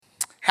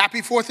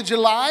Happy 4th of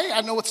July.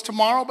 I know it's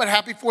tomorrow, but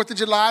happy 4th of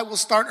July. We'll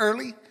start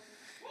early.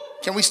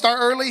 Can we start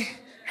early?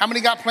 How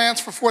many got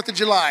plans for 4th of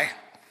July?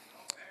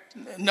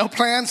 No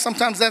plans?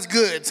 Sometimes that's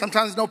good.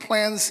 Sometimes no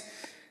plans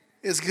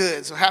is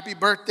good. So happy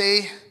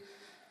birthday,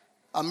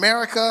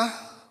 America.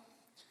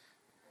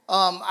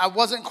 I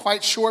wasn't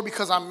quite sure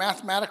because I'm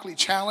mathematically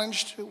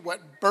challenged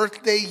what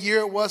birthday year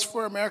it was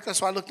for America,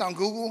 so I looked on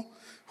Google,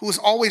 who is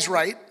always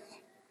right.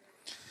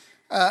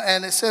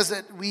 And it says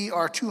that we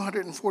are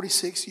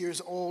 246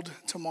 years old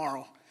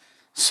tomorrow.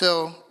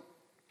 So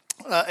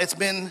it's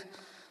been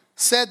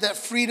said that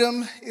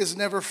freedom is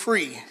never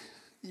free.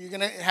 You're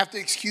going to have to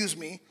excuse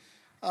me.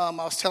 I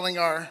was telling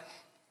our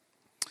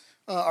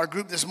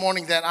group this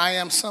morning that I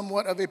am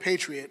somewhat of a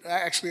patriot,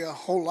 actually a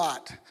whole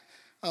lot.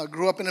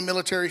 Grew up in a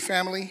military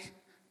family.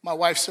 My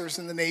wife serves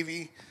in the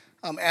Navy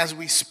as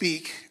we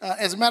speak.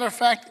 As a matter of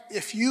fact,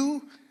 if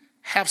you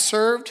have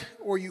served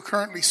or you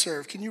currently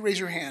serve, can you raise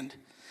your hand?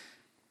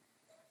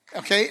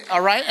 Okay,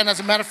 all right. And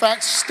as a matter of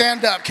fact,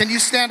 stand up. Can you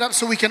stand up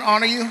so we can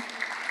honor you?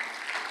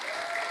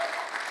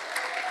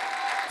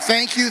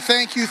 Thank you,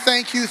 thank you,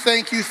 thank you,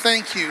 thank you,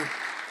 thank you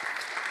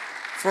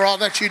for all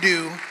that you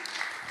do.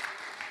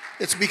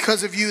 It's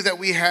because of you that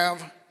we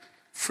have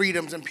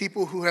freedoms and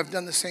people who have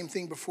done the same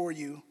thing before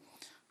you.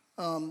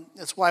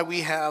 That's why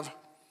we have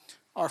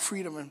our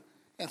freedom.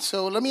 And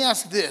so let me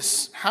ask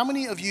this. How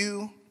many of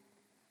you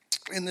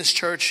in this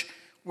church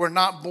were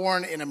not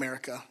born in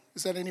America?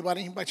 Is that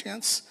anybody by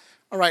chance?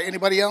 All right,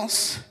 anybody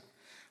else?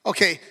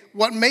 Okay,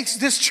 what makes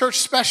this church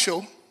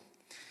special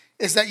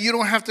is that you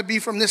don't have to be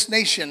from this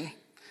nation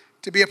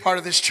to be a part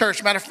of this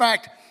church. Matter of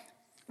fact,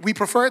 we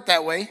prefer it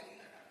that way.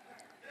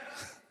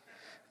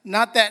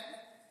 Not that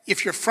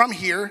if you're from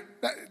here,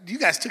 you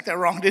guys took that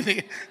wrong, didn't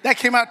you? That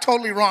came out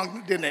totally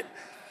wrong, didn't it?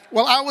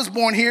 Well, I was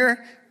born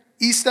here,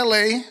 East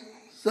LA.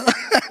 So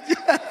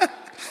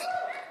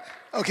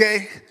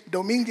okay,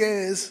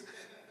 Dominguez.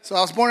 So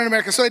I was born in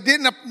America. So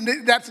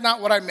that's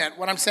not what I meant.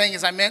 What I'm saying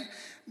is I meant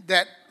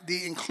that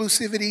the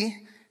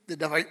inclusivity,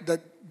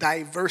 the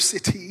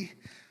diversity,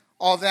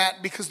 all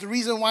that, because the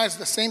reason why is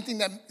the same thing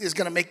that is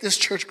going to make this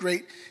church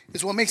great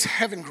is what makes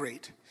heaven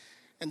great.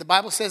 And the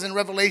Bible says in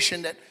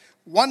Revelation that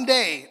one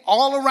day,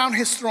 all around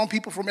his throne,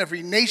 people from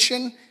every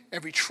nation,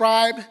 every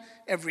tribe,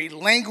 every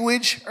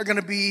language are going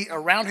to be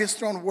around his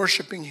throne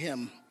worshiping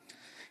him.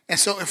 And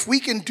so if we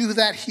can do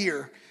that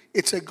here,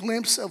 it's a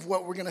glimpse of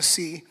what we're going to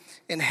see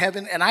in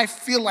heaven. And I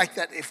feel like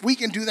that if we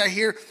can do that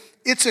here,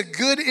 it's a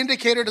good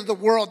indicator to the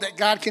world that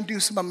God can do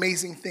some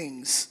amazing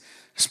things,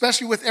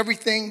 especially with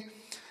everything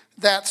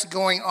that's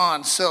going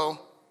on. So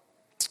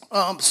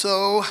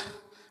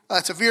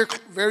it's a very,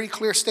 very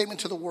clear statement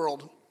to the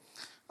world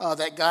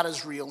that God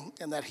is real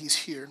and that he's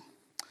here.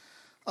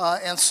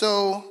 And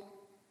so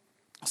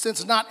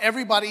since not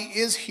everybody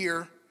is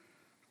here,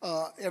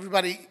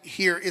 everybody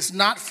here is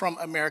not from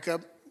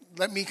America,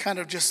 let me kind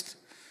of just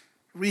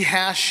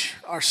rehash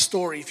our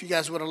story, if you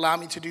guys would allow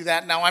me to do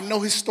that. Now, I'm no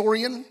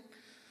historian,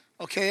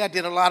 okay? I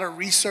did a lot of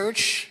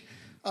research,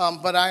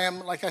 but I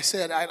am, like I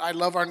said, I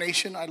love our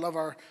nation. I love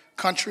our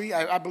country.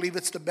 I believe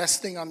it's the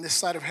best thing on this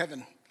side of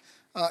heaven.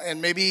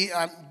 And maybe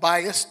I'm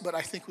biased, but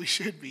I think we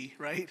should be,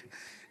 right?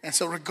 And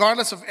so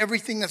regardless of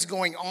everything that's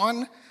going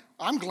on,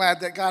 I'm glad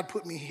that God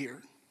put me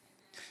here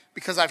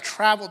because I've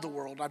traveled the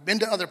world. I've been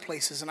to other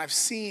places, and I've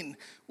seen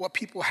what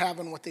people have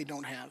and what they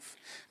don't have.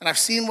 And I've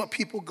seen what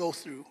people go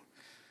through.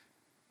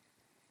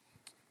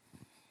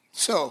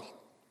 So,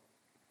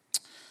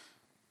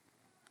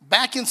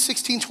 back in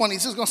 1620,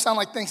 this is going to sound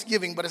like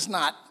Thanksgiving, but it's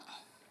not.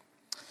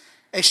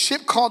 A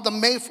ship called the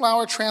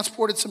Mayflower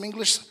transported some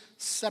English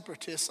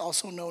separatists,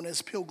 also known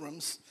as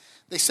pilgrims.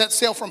 They set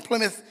sail from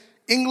Plymouth,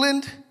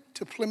 England,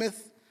 to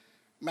Plymouth,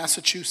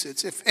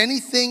 Massachusetts. If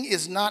anything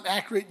is not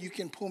accurate, you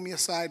can pull me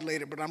aside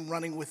later, but I'm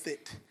running with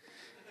it.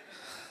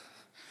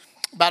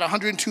 About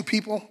 102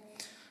 people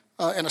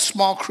and a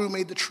small crew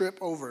made the trip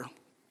over.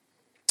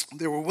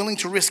 They were willing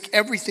to risk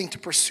everything to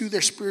pursue their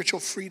spiritual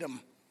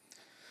freedom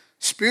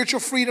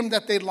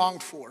that they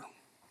longed for.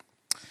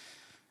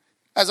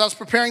 As I was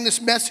preparing this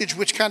message,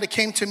 which kind of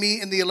came to me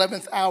in the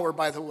 11th hour,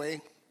 by the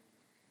way,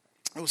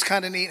 it was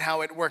kind of neat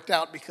how it worked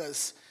out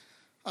because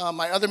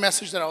my other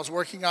message that I was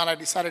working on, I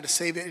decided to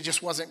save it. It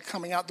just wasn't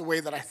coming out the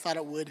way that I thought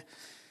it would.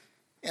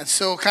 And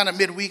so kind of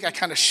midweek, I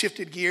kind of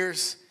shifted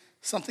gears,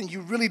 something you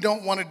really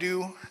don't want to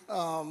do,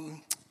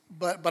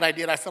 but I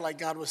did. I felt like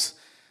God was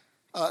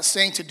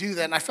saying to do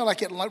that. And I felt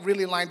like it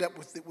really lined up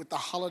with the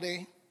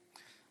holiday.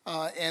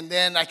 And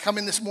then I come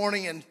in this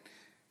morning and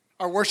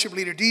our worship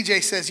leader,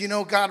 DJ, says, you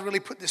know, God really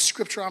put this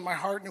scripture on my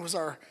heart. And it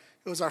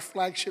was our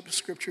flagship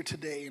scripture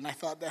today. And I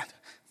thought that,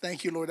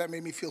 thank you, Lord, that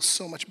made me feel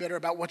so much better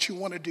about what you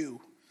want to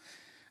do.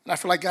 And I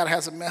feel like God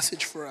has a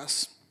message for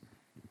us.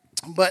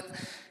 But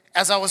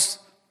as I was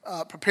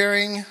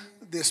preparing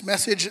this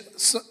message,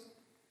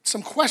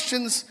 some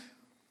questions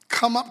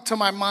come up to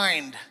my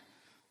mind.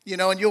 You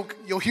know, and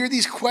you'll hear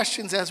these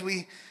questions as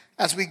we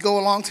go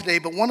along today.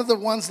 But one of the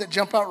ones that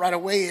jump out right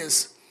away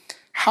is,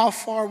 how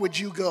far would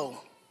you go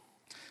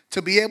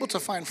to be able to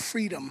find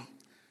freedom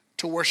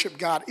to worship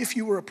God if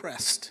you were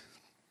oppressed?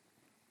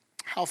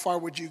 how far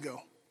would you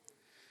go?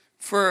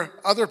 For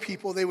other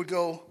people, they would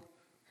go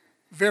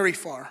very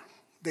far.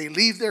 They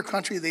leave their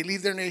country, they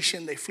leave their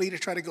nation, they flee to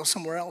try to go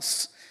somewhere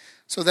else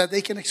so that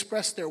they can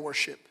express their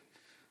worship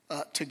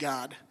to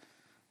God.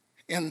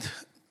 And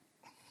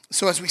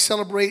so as we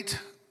celebrate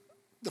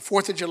the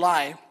 4th of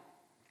July,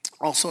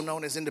 also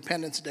known as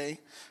Independence Day,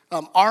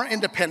 our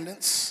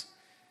independence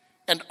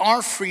and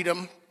our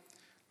freedom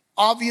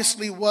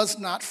obviously was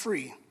not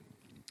free.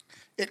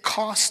 It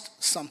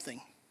cost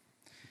something.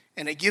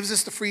 And it gives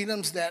us the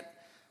freedoms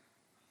that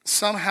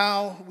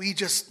somehow we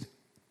just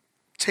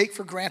take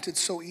for granted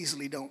so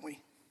easily, don't we?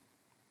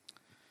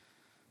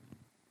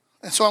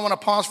 And so I want to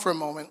pause for a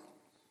moment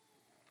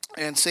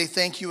and say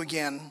thank you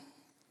again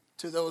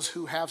to those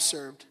who have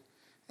served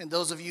and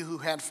those of you who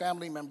had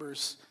family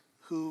members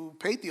who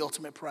paid the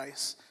ultimate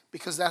price,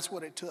 because that's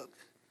what it took.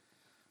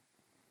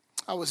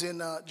 I was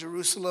in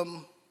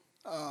Jerusalem,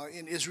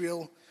 in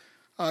Israel,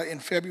 in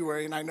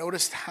February, and I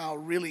noticed how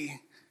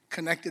really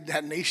connected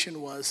that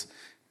nation was.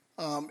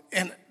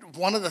 And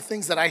one of the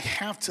things that I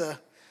have to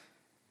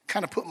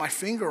kind of put my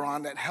finger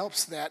on that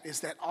helps that is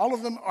that all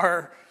of them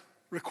are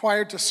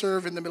required to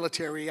serve in the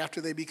military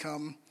after they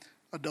become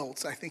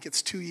adults. I think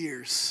it's 2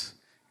 years,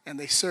 and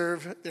they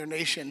serve their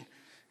nation.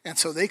 And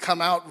so they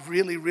come out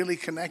really, really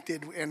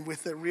connected and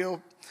with a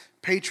real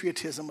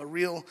patriotism, a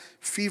real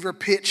fever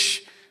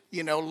pitch,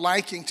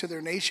 liking to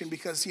their nation,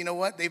 because you know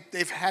what?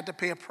 They've had to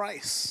pay a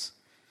price.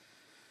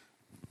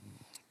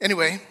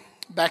 Anyway,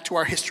 back to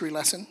our history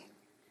lesson.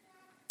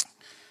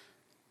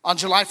 On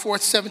July 4th,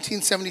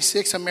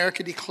 1776,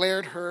 America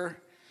declared her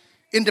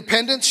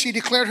independence. She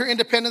declared her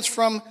independence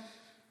from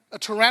a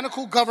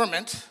tyrannical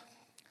government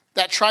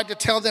that tried to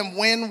tell them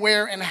when,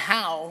 where, and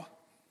how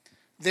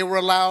they were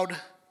allowed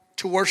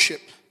to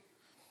worship.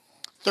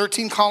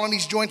 13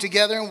 colonies joined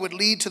together and would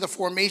lead to the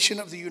formation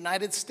of the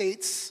United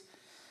States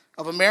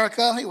of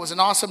America. It was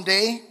an awesome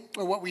day,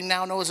 or what we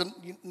now know as the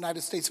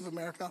United States of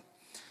America.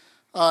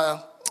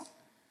 And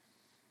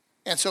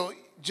so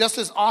just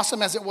as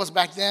awesome as it was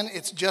back then,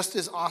 it's just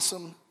as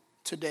awesome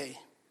today.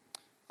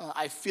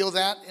 I feel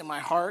that in my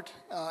heart,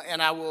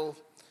 and I will,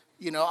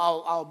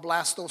 I'll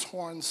blast those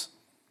horns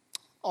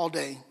all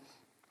day.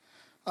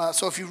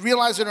 So if you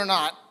realize it or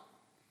not,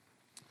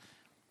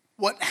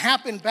 what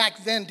happened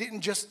back then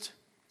didn't just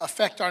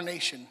affect our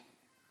nation.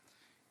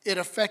 It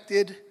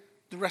affected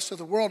the rest of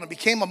the world and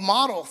became a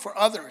model for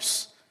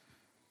others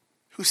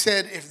who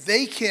said if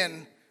they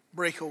can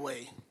break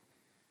away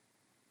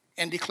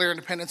and declare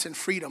independence and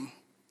freedom,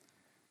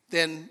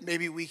 then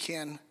maybe we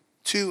can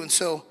too. And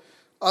so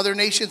other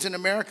nations in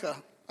America,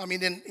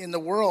 in the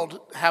world,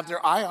 have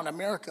their eye on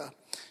America.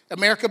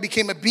 America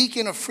became a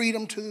beacon of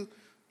freedom to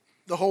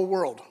the whole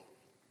world.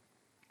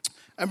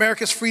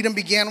 America's freedom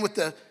began with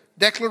the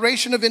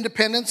Declaration of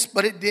Independence,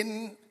 but it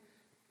didn't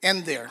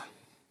end there.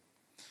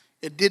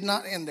 It did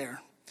not end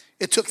there.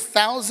 It took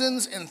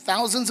thousands and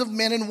thousands of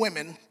men and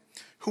women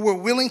who were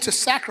willing to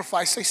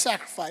sacrifice,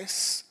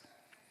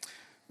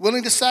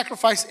 willing to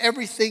sacrifice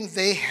everything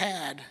they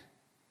had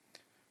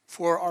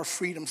for our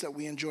freedoms that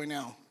we enjoy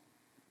now.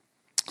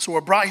 So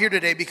we're brought here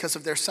today because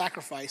of their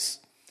sacrifice.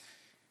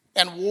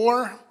 And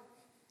war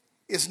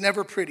is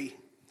never pretty,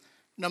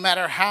 no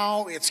matter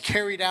how it's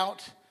carried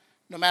out,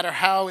 no matter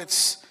how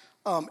it's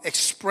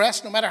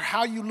expressed, no matter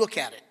how you look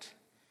at it.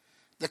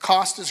 The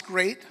cost is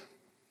great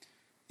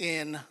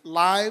in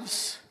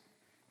lives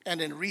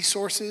and in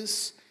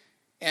resources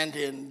and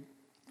in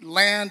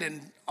land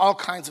and all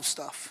kinds of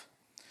stuff.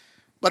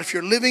 But if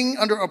you're living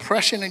under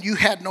oppression and you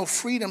had no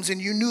freedoms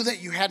and you knew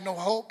that you had no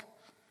hope,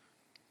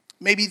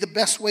 maybe the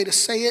best way to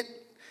say it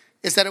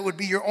is that it would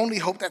be your only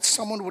hope that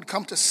someone would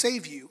come to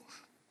save you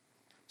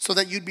so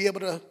that you'd be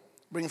able to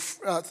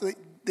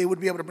they would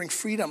be able to bring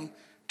freedom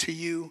to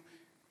you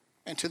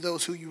and to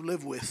those who you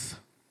live with.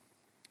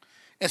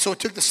 And so it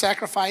took the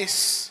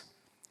sacrifice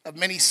of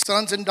many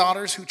sons and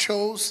daughters who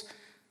chose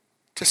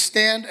to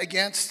stand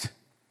against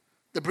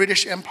the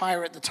British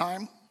Empire at the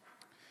time.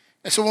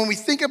 And so when we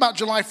think about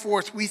July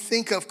 4th, we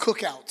think of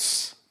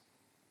cookouts.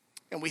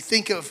 And we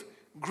think of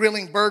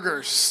grilling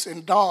burgers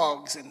and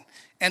dogs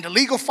and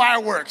illegal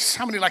fireworks.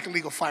 How many like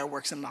illegal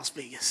fireworks in Las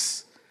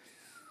Vegas?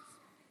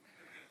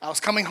 I was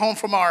coming home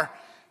from our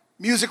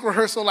music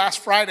rehearsal last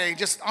Friday.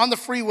 Just on the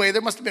freeway,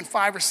 there must have been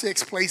 5 or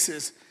 6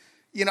 places.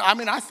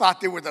 I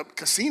thought they were the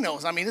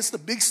casinos. It's the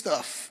big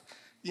stuff.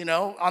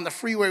 On the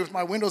freeway with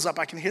my windows up,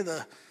 I can hear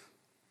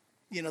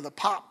the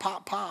pop,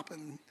 pop, pop.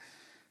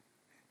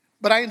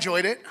 But I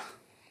enjoyed it.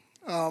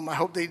 I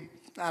hope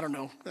I don't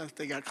know if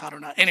they got caught or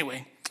not.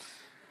 Anyway,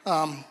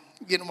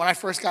 when I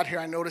first got here,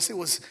 I noticed it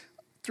was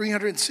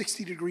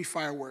 360-degree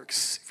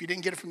fireworks. If you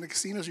didn't get it from the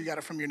casinos, you got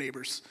it from your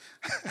neighbors.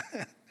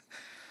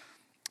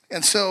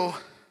 And so,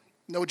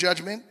 no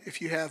judgment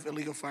if you have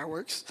illegal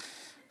fireworks.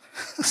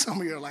 Some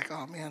of you are like,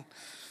 oh, man.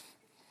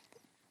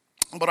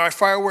 But our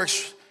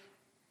fireworks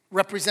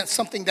represent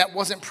something that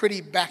wasn't pretty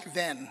back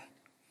then.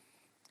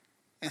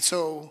 And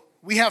so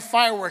we have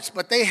fireworks,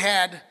 but they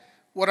had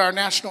what our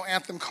national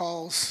anthem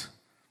calls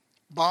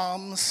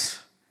bombs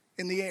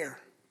in the air.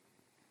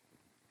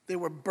 They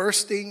were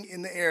bursting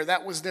in the air.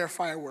 That was their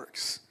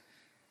fireworks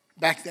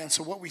back then.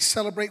 So what we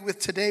celebrate with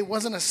today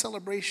wasn't a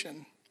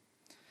celebration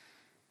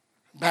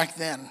back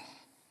then.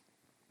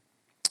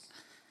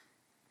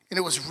 And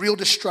it was real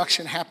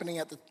destruction happening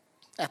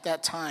at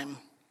that time.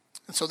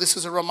 And so this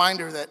is a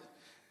reminder that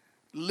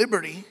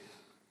liberty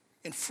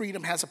and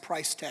freedom has a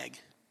price tag.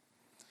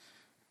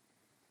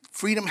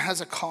 Freedom has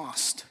a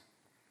cost,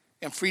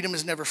 and freedom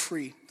is never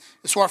free.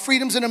 And so our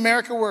freedoms in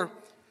America were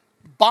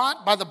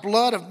bought by the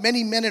blood of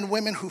many men and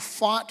women who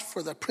fought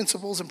for the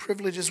principles and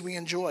privileges we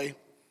enjoy.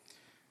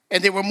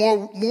 And they were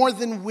more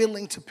than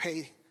willing to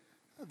pay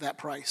that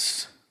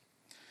price.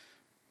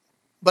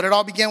 But it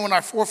all began when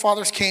our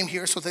forefathers came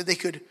here so that they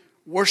could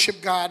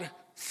worship God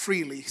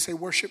freely. Say,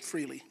 worship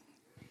freely.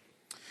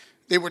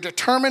 They were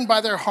determined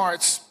by their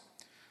hearts,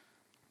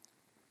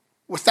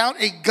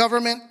 without a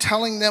government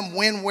telling them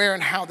when, where,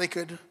 and how they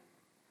could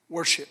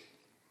worship.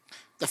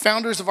 The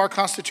founders of our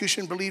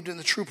Constitution believed in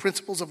the true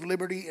principles of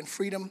liberty and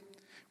freedom,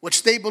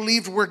 which they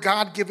believed were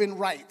God-given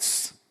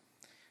rights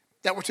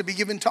that were to be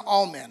given to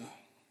all men,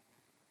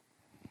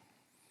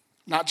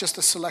 not just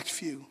a select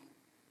few,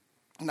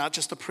 not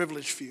just a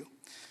privileged few.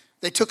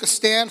 They took a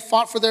stand,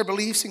 fought for their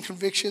beliefs and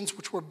convictions,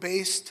 which were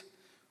based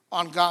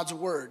on God's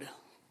word.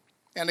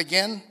 And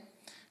again,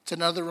 it's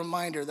another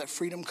reminder that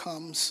freedom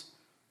comes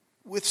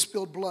with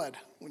spilled blood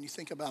when you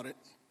think about it.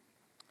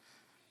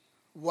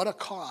 What a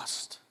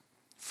cost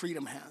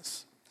freedom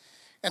has.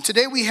 And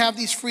today we have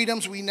these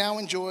freedoms we now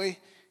enjoy,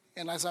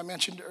 and as I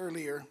mentioned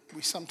earlier,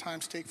 we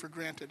sometimes take for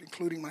granted,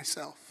 including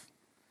myself.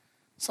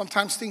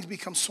 Sometimes things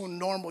become so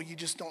normal you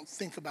just don't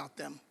think about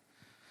them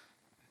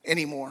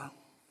anymore.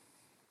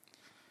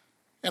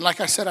 And like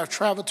I said, I've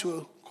traveled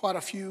to quite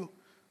a few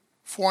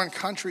foreign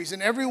countries,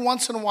 and every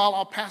once in a while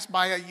I'll pass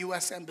by a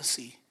U.S.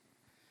 embassy.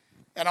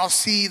 And I'll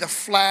see the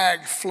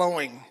flag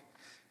flowing,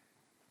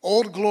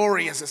 Old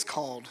Glory as it's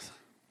called.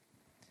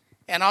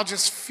 And I'll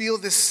just feel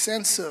this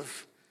sense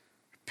of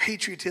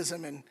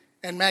patriotism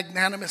and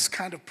magnanimous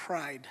kind of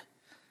pride,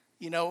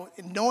 you know,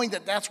 in knowing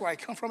that that's where I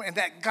come from and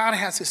that God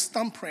has his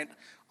thumbprint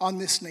on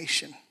this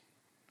nation.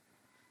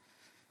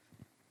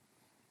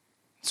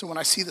 So when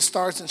I see the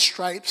stars and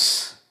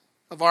stripes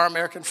of our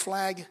American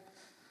flag,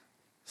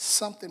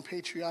 something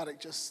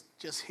patriotic just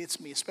hits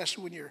me,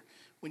 especially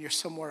when you're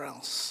somewhere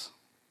else.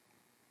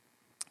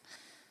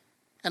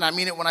 And I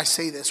mean it when I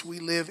say this. We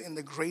live in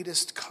the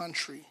greatest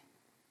country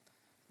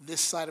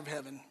this side of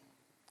heaven.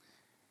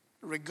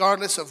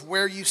 Regardless of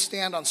where you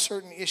stand on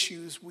certain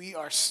issues, we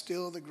are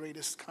still the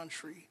greatest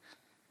country.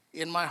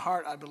 In my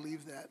heart, I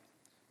believe that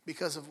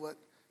because of what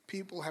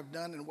people have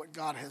done and what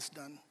God has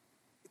done.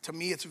 To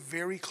me, it's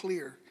very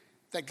clear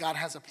that God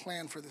has a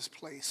plan for this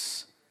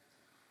place.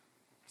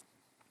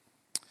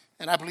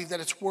 And I believe that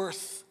it's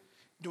worth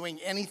doing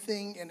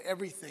anything and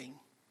everything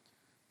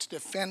to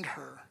defend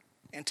her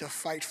and to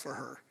fight for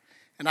her.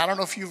 And I don't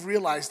know if you've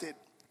realized it,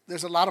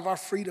 there's a lot of our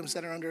freedoms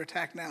that are under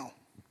attack now.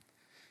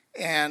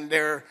 And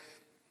they're,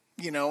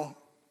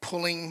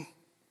 pulling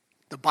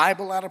the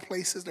Bible out of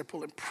places. They're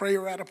pulling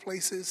prayer out of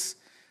places.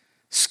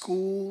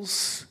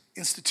 Schools,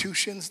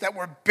 institutions that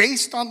were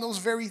based on those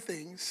very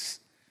things.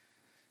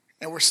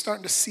 And we're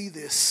starting to see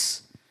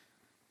this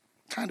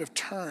kind of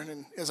turn.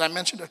 And as I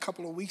mentioned a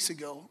couple of weeks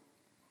ago,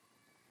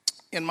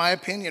 in my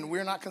opinion,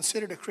 we're not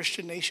considered a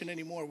Christian nation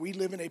anymore. We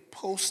live in a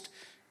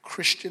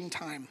post-Christian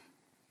time,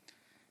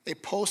 a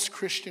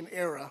post-Christian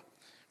era,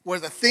 where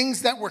the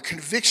things that were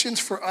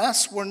convictions for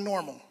us were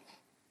normal.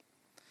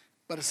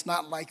 But it's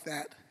not like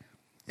that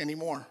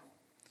anymore.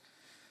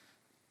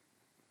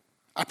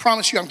 I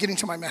promise you I'm getting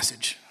to my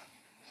message,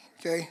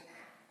 okay?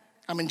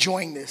 I'm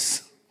enjoying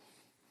this.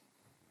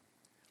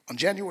 On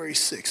January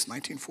 6,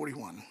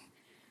 1941,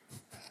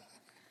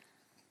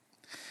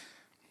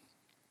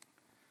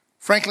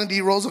 Franklin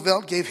D.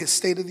 Roosevelt gave his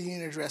State of the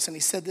Union address, and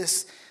he said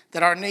this,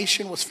 that our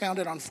nation was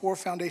founded on 4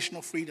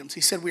 foundational freedoms.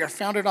 He said we are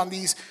founded on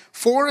these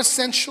 4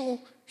 essential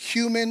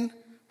human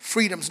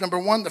freedoms. Number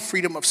 1, the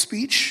freedom of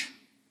speech.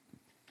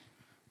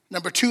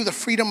 Number 2, the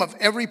freedom of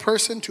every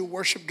person to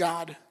worship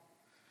God.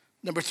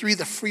 Number 3,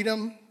 the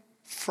freedom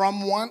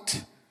from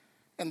want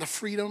and the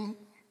freedom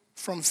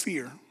from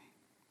fear.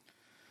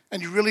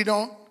 And you really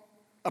don't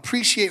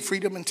appreciate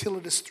freedom until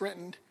it is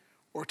threatened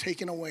or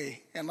taken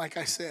away. And like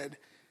I said,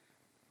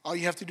 all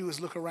you have to do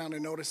is look around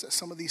and notice that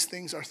some of these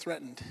things are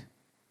threatened.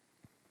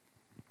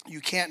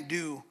 You can't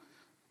do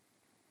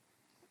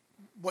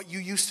what you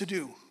used to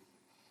do.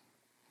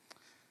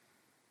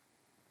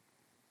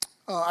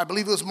 I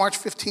believe it was March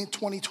 15,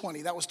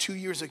 2020. That was 2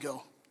 years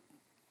ago.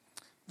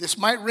 This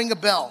might ring a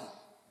bell,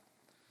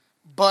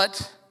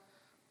 but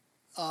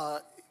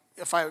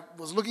if I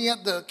was looking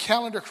at the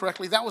calendar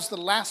correctly, that was the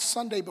last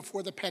Sunday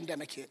before the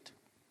pandemic hit.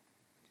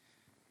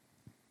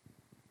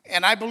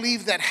 And I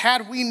believe that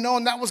had we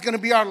known that was going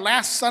to be our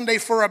last Sunday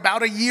for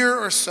about a year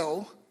or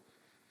so,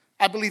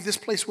 I believe this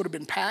place would have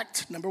been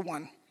packed, number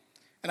 1,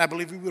 and I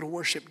believe we would have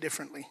worshiped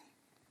differently.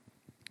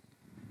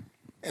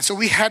 And so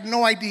we had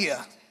no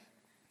idea.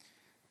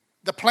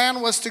 The plan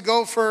was to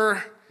go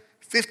for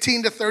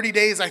 15 to 30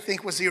 days, I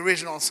think was the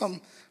original. Some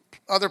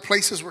Other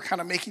places were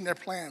kind of making their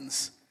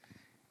plans.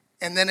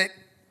 And then it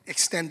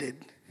extended.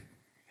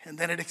 And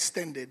then it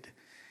extended.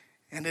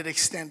 And it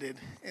extended.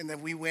 And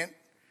then we went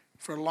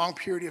for a long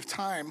period of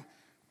time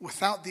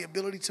without the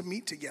ability to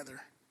meet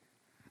together.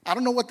 I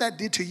don't know what that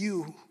did to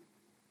you,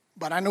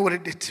 but I know what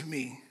it did to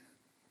me.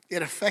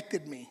 It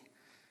affected me.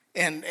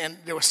 And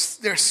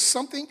there's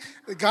something,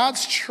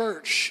 God's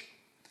church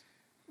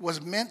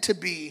was meant to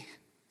be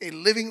a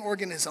living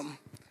organism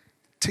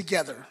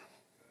together.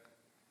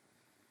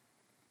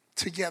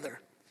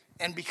 Together.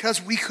 And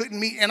because we couldn't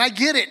meet, and I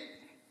get it.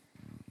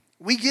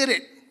 We get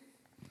it.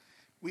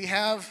 We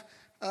have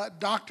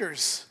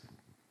doctors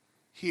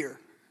here.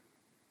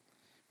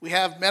 We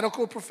have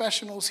medical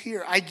professionals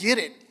here. I get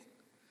it.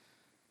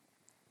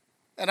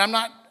 And I'm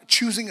not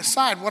choosing a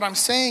side. What I'm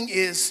saying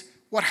is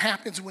what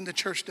happens when the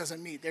church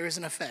doesn't meet. There is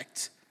an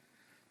effect.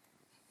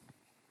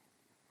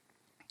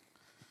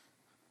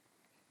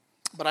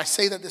 But I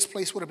say that this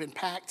place would have been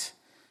packed,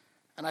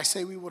 and I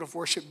say we would have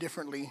worshiped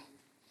differently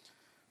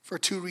for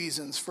two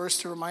reasons.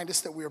 First, to remind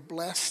us that we are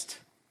blessed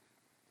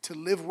to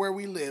live where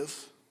we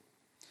live.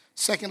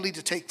 Secondly,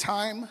 to take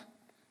time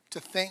to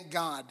thank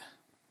God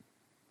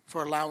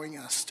for allowing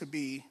us to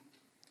be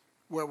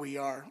where we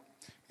are.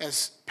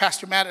 As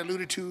Pastor Matt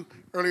alluded to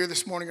earlier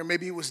this morning, or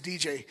maybe it was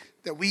DJ,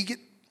 that we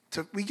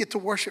get to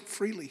worship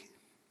freely.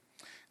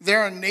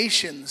 There are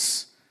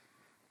nations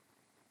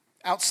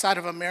outside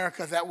of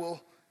America that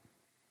will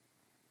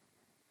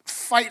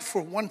fight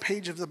for one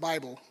page of the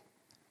Bible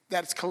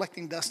that's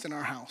collecting dust in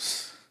our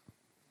house.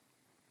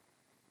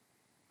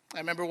 I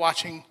remember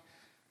watching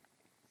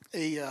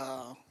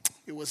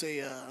it was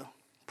a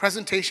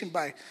presentation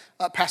by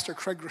Pastor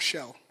Craig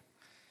Rochelle.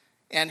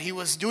 And he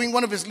was doing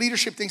one of his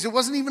leadership things. It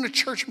wasn't even a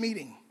church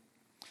meeting.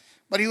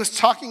 But he was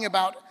talking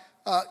about,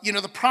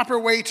 the proper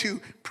way to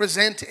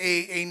present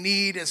a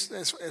need as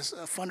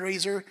a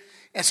fundraiser.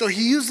 And so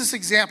he used this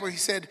example. He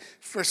said,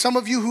 for some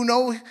of you who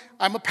know,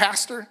 I'm a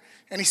pastor.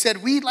 And he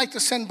said, we'd like to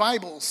send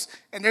Bibles.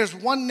 And there's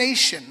one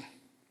nation.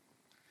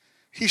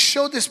 He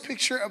showed this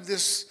picture of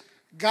this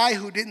guy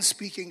who didn't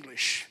speak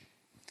English.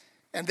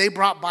 And they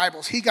brought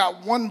Bibles. He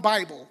got one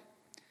Bible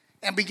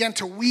and began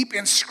to weep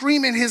and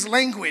scream in his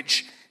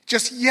language,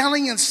 just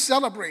yelling and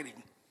celebrating.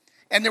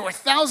 And there were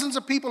thousands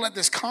of people at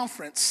this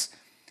conference,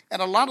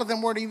 and a lot of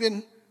them weren't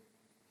even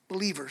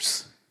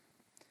believers.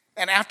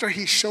 And after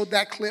he showed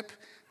that clip,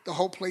 the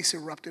whole place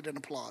erupted in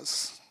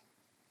applause.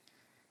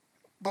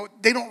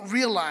 But they don't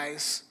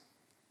realize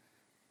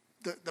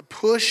the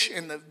push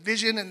and the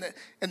vision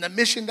and the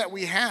mission that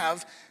we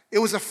have. It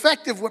was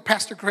effective what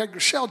Pastor Craig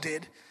Rochelle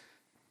did,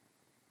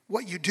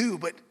 what you do,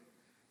 but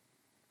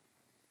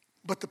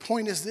the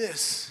point is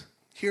this.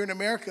 Here in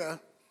America,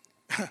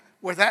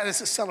 where that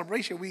is a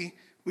celebration,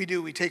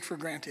 we take for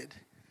granted.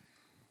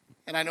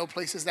 And I know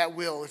places that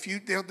will.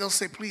 They'll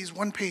say, please,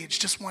 one page,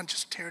 just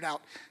tear it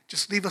out.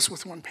 Just leave us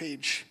with one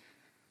page.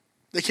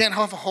 They can't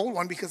have a whole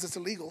one because it's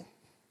illegal.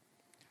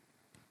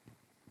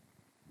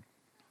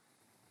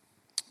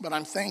 But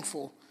I'm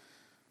thankful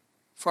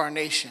for our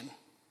nation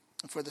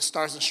and for the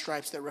stars and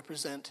stripes that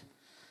represent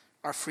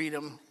our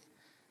freedom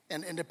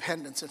and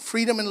independence. And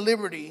freedom and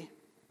liberty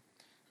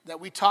that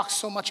we talk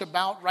so much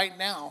about right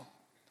now,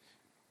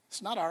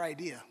 it's not our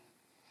idea.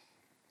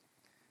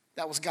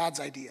 That was God's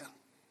idea.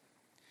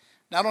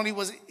 Not only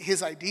was it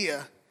his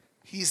idea,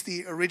 he's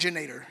the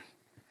originator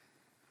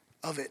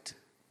of it.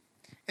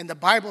 And the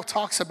Bible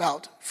talks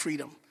about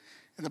freedom.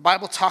 And the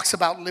Bible talks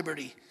about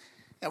liberty.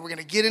 And we're going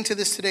to get into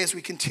this today as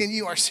we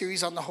continue our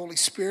series on the Holy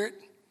Spirit.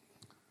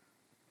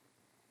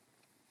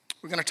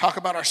 We're going to talk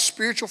about our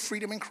spiritual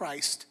freedom in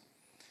Christ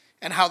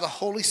and how the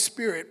Holy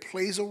Spirit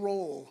plays a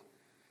role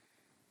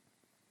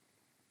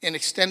in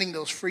extending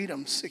those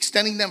freedoms,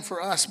 extending them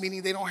for us,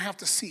 meaning they don't have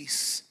to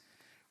cease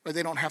or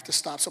they don't have to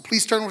stop. So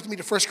please turn with me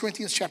to 1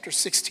 Corinthians chapter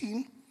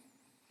 3,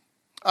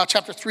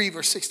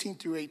 verse 16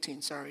 through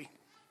 18, sorry.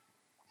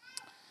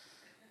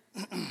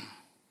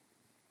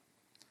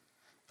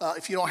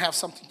 If you don't have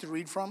something to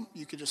read from,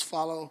 you could just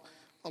follow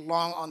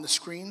along on the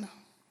screen.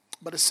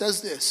 But it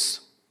says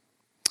this: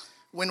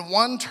 when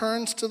one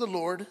turns to the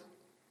Lord,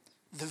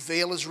 the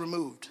veil is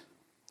removed.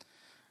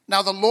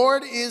 Now the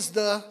Lord is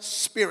the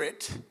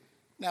Spirit.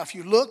 Now if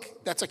you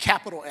look, that's a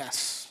capital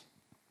S.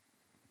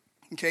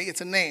 Okay,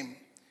 it's a name.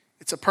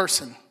 It's a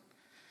person.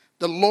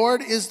 The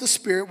Lord is the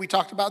Spirit. We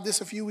talked about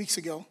this a few weeks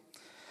ago,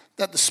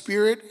 that the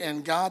Spirit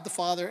and God the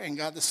Father and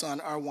God the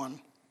Son are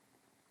one.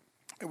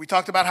 And we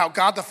talked about how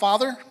God the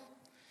Father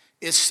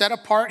is set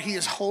apart. He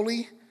is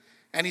holy,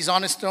 and he's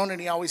on his throne, and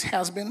he always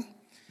has been.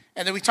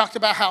 And then we talked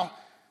about how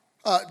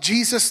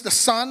Jesus, the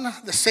Son,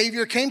 the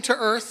Savior, came to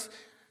earth,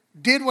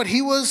 did what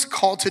he was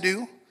called to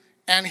do,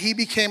 and he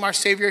became our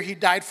Savior. He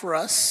died for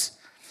us.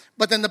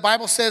 But then the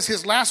Bible says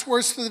his last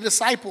words to the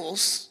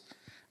disciples,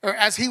 or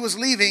as he was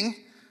leaving,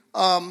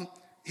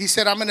 he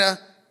said, I'm going to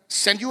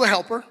send you a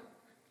helper.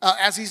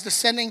 As he's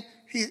descending,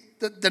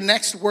 the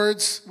next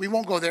words, we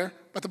won't go there,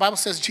 but the Bible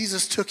says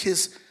Jesus took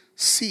his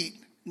seat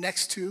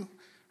next to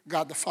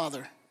God the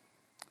Father.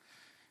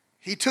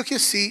 He took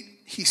his seat,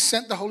 he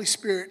sent the Holy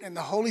Spirit, and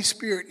the Holy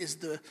Spirit is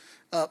the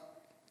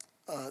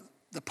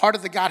part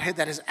of the Godhead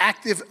that is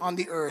active on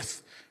the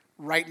earth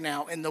right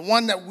now, and the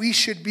one that we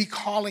should be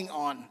calling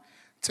on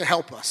to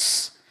help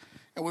us.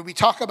 And when we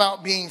talk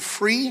about being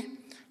free,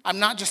 I'm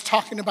not just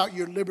talking about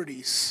your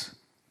liberties.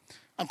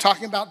 I'm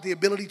talking about the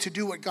ability to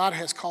do what God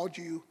has called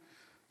you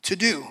to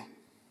do.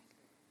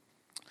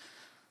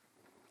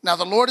 Now,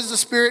 the Lord is the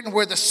Spirit, and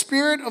where the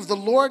Spirit of the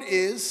Lord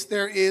is,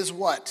 there is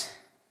what?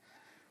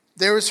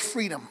 There is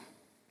freedom.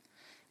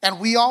 And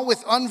we all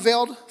with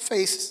unveiled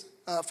faces,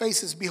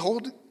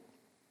 beholding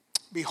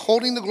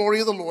the glory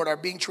of the Lord, are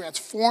being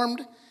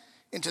transformed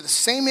into the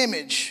same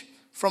image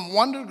from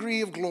one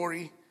degree of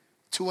glory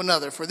to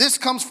another. For this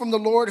comes from the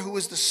Lord, who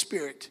is the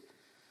Spirit.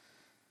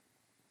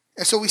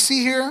 And so we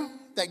see here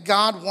that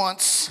God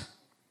wants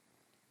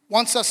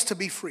us to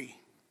be free.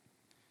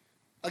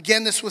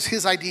 Again, this was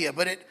his idea,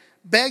 but it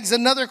begs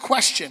another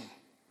question.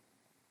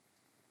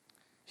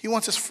 He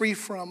wants us free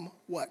from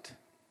what?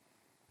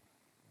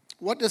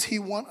 What does he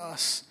want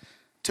us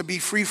to be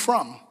free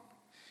from?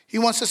 He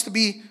wants us to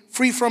be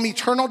free from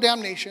eternal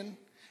damnation,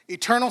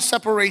 eternal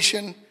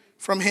separation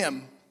from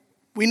him.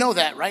 We know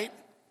that, right?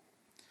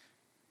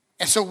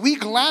 And so we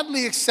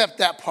gladly accept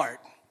that part.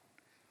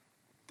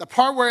 The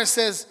part where it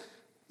says,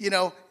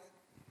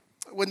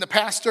 when the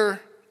pastor,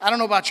 I don't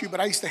know about you,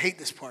 but I used to hate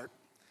this part.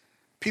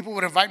 People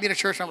would invite me to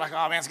church, and I'm like,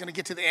 oh man, it's going to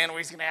get to the end where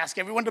he's going to ask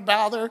everyone to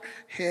bow their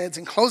heads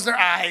and close their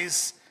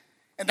eyes,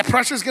 and the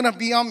pressure's going to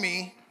be on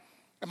me,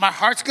 and my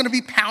heart's going to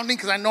be pounding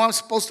because I know I'm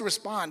supposed to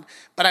respond,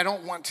 but I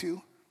don't want to.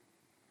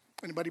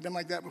 Anybody been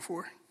like that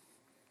before?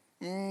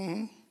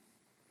 Mm-hmm.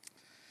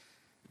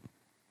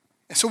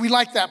 And so we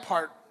like that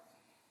part.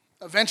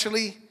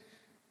 Eventually,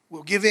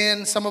 we'll give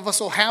in. Some of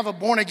us will have a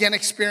born-again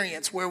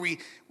experience where we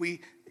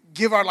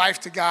give our life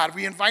to God.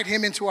 We invite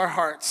him into our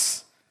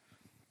hearts.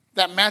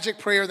 That magic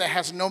prayer that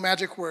has no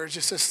magic words,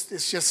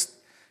 it's just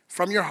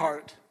from your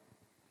heart.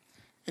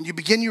 And you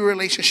begin your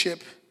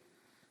relationship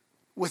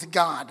with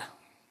God.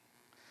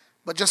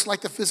 But just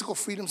like the physical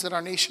freedoms that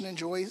our nation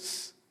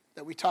enjoys,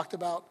 that we talked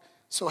about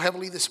so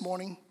heavily this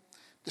morning,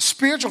 the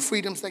spiritual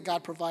freedoms that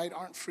God provides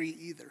aren't free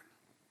either.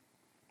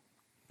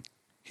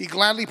 He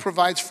gladly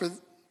provides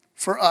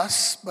for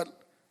us, but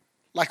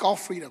like all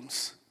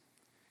freedoms,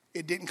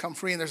 it didn't come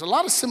free. And there's a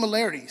lot of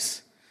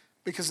similarities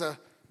because the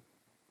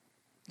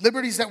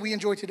liberties that we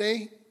enjoy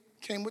today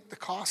came with the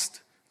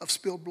cost of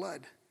spilled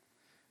blood.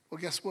 Well,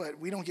 guess what?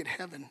 We don't get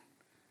heaven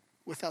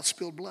without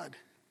spilled blood.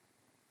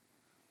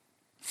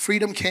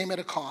 Freedom came at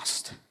a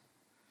cost.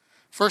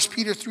 1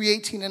 Peter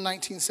 3:18 and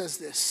 19 says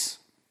this.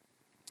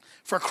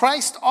 For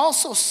Christ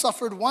also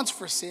suffered once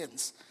for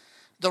sins,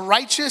 the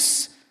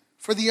righteous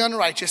for the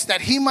unrighteous,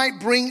 that he might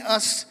bring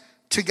us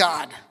to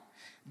God,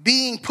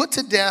 being put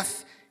to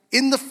death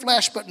in the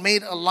flesh, but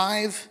made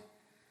alive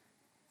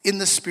in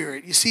the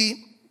spirit. You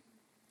see,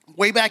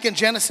 way back in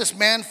Genesis,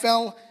 man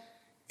fell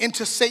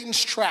into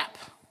Satan's trap.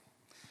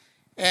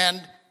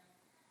 And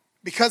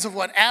because of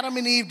what Adam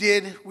and Eve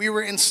did, we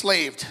were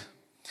enslaved.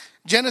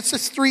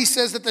 Genesis 3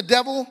 says that the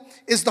devil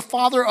is the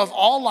father of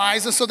all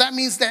lies. And so that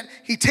means that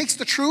he takes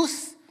the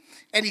truth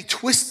and he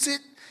twists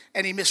it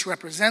and he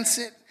misrepresents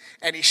it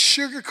and he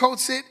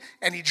sugarcoats it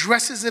and he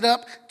dresses it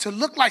up to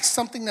look like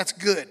something that's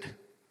good.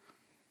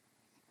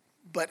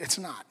 But it's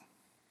not.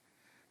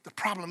 The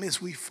problem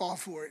is we fall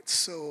for it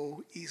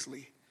so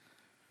easily.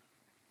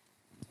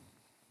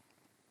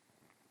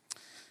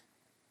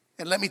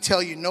 And let me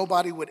tell you,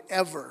 nobody would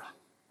ever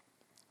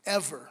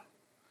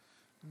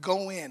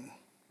go in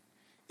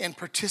and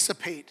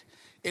participate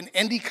in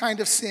any kind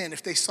of sin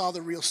if they saw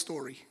the real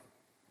story.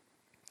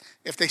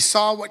 If they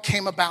saw what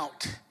came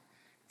about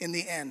in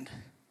the end.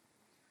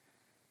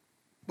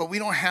 But we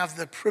don't have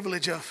the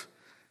privilege of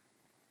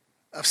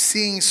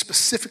seeing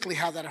specifically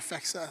how that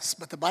affects us.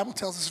 But the Bible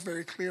tells us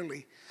very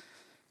clearly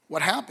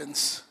what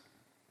happens.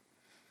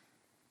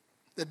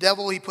 The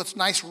devil, he puts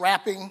nice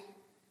wrapping.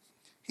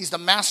 He's the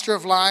master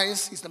of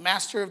lies. He's the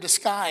master of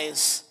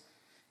disguise.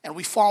 And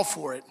we fall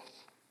for it.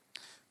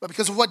 But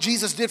because of what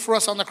Jesus did for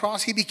us on the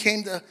cross, he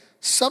became the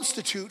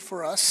substitute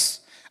for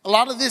us. A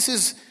lot of this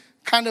is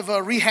kind of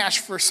a rehash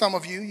for some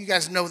of you. You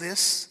guys know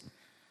this.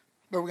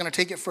 But we're going to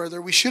take it further.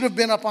 We should have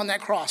been up on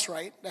that cross,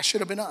 right? That should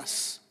have been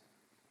us.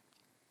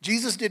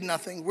 Jesus did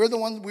nothing. We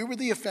were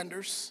the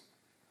offenders.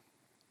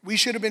 We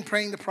should have been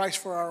paying the price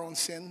for our own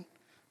sin.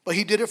 But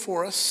he did it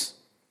for us.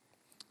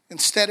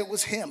 Instead, it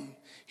was him.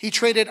 He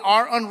traded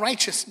our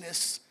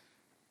unrighteousness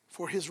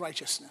for his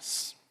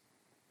righteousness.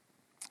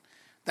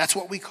 That's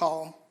what we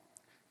call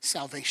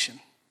salvation.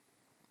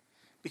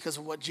 Because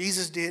of what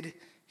Jesus did,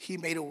 he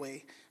made a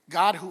way.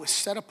 God, who is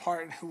set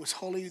apart and who is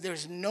holy,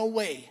 there's no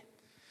way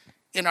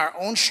in our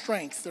own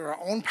strength or our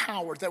own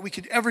power that we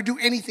could ever do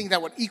anything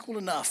that would equal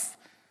enough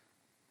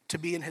to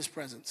be in his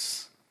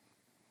presence.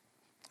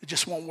 It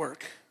just won't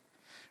work.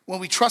 When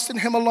we trust in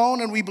him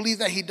alone and we believe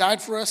that he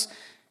died for us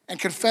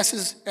and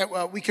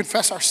we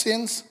confess our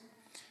sins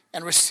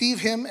and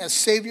receive him as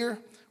Savior,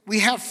 we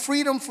have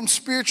freedom from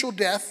spiritual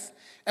death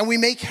and we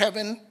make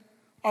heaven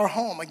our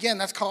home. Again,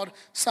 that's called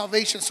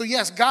salvation. So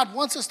yes, God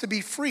wants us to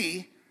be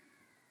free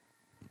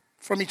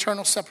from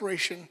eternal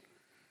separation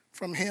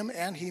from him,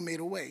 and he made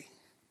a way.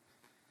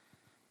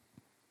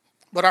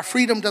 But our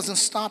freedom doesn't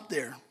stop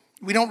there.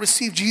 We don't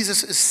receive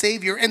Jesus as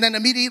Savior and then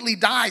immediately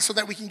die so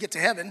that we can get to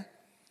heaven.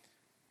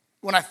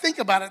 When I think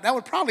about it, that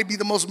would probably be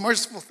the most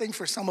merciful thing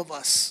for some of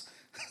us.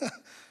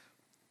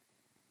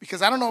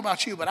 Because I don't know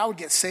about you, but I would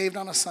get saved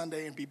on a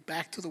Sunday and be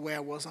back to the way I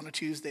was on a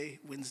Tuesday,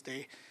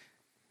 Wednesday,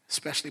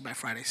 especially by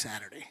Friday,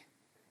 Saturday.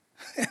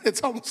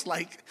 It's almost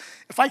like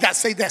if I got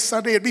saved that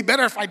Sunday, it'd be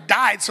better if I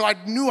died so I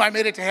knew I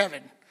made it to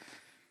heaven.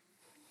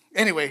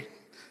 Anyway,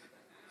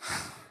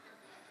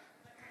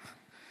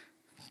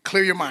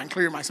 clear your mind,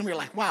 clear your mind. Some of you are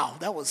like, wow,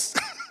 that was...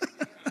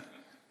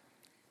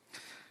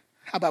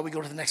 How about we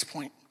go to the next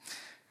point?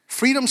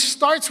 Freedom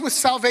starts with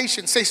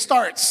salvation. Say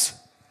starts.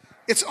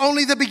 It's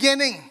only the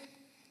beginning.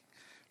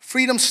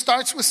 Freedom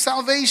starts with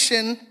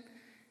salvation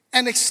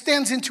and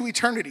extends into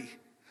eternity.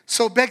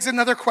 So it begs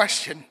another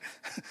question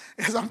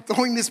as I'm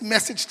throwing this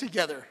message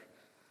together.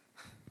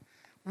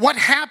 What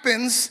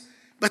happens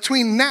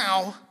between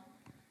now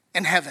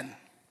and heaven?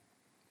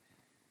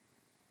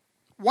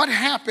 What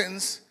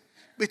happens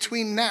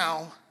between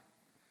now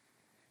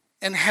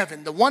and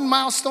heaven? The one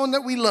milestone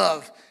that we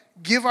love,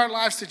 give our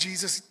lives to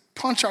Jesus,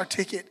 punch our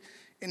ticket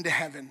into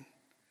heaven.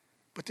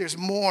 But there's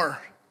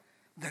more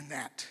than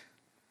that.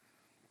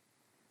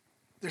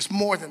 There's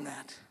more than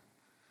that.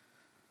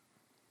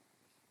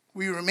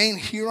 We remain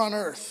here on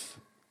earth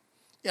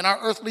in our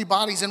earthly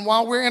bodies. And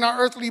while we're in our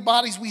earthly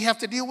bodies, we have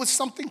to deal with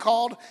something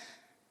called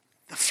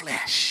the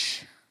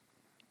flesh.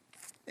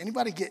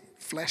 Anybody get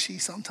fleshy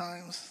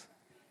sometimes?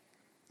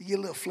 You get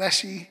a little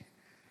fleshy.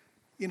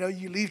 You know,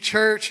 you leave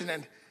church and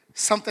then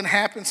something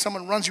happens.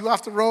 Someone runs you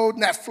off the road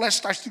and that flesh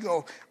starts to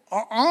go,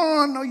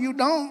 no, you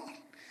don't.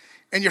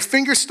 And your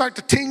fingers start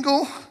to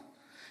tingle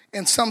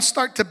and some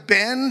start to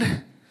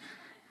bend.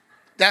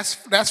 That's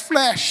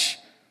flesh.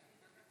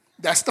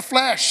 That's the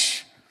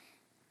flesh.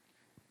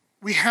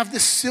 We have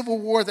this civil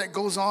war that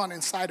goes on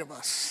inside of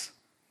us.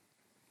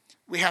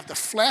 We have the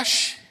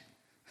flesh.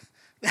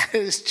 That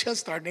is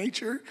just our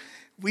nature.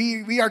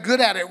 We are good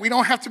at it. We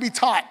don't have to be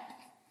taught.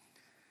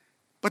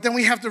 But then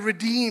we have the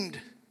redeemed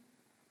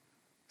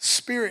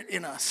spirit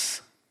in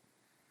us.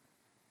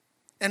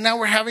 And now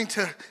we're having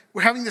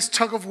this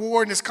tug of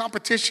war and this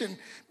competition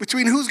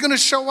between who's going to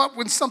show up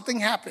when something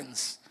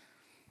happens.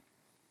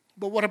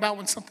 But what about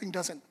when something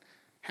doesn't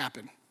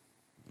happen?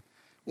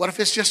 What if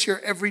it's just your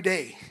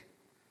everyday?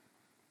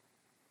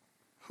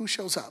 Who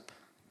shows up?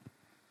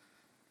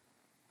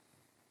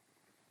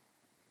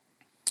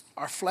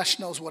 Our flesh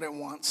knows what it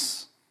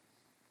wants.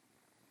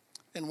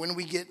 And when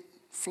we get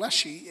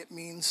fleshy, it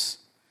means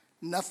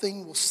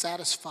nothing will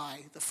satisfy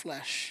the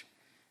flesh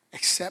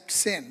except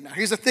sin. Now,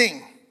 here's the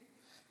thing.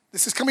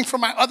 This is coming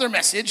from my other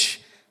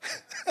message.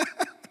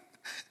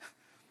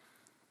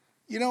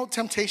 You know,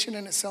 temptation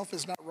in itself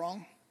is not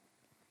wrong.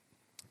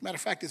 Matter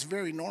of fact, it's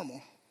very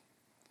normal.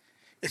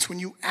 It's when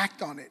you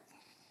act on it,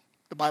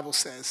 the Bible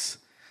says,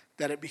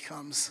 that it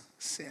becomes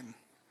sin.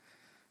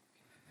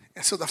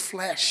 And so the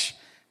flesh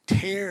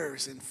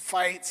tears and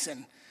fights,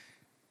 and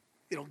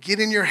it'll get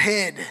in your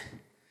head.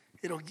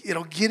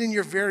 It'll get in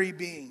your very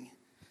being.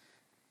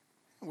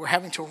 We're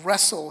having to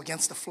wrestle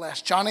against the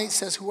flesh. John 8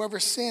 says, whoever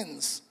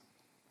sins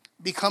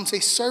becomes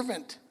a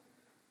servant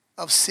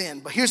of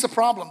sin. But here's the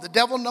problem. The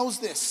devil knows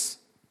this.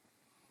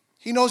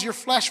 He knows your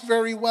flesh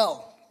very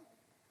well.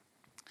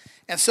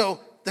 And so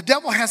the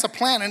devil has a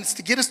plan, and it's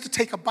to get us to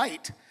take a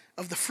bite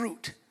of the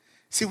fruit.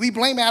 See, we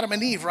blame Adam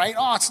and Eve, right?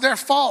 Oh, it's their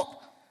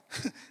fault.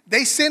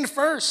 They sinned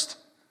first.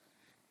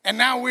 And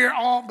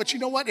now but you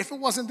know what? If it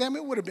wasn't them,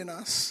 it would have been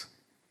us.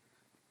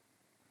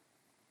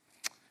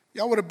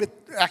 Y'all would have been,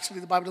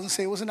 actually the Bible doesn't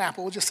say it was an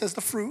apple, it just says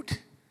the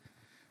fruit.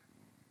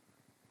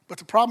 But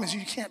the problem is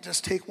you can't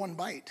just take one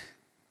bite.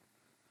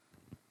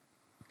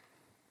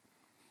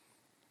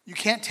 You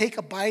can't take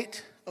a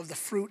bite of the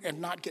fruit and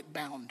not get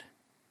bound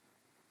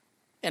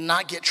and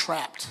not get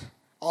trapped.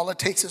 All it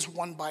takes is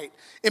one bite.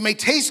 It may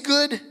taste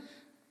good,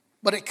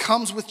 but it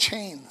comes with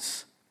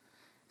chains.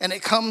 And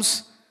it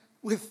comes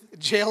with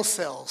jail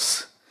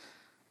cells.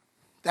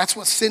 That's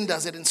what sin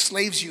does. It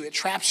enslaves you. It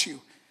traps you.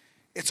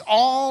 It's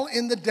all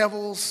in the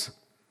devil's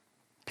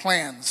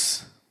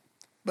plans.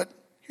 But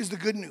here's the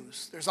good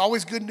news. There's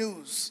always good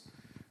news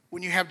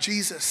when you have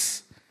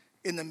Jesus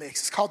in the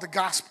mix. It's called the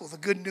gospel, the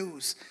good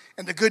news.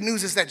 And the good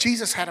news is that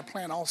Jesus had a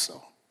plan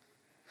also.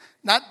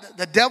 Not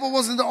the devil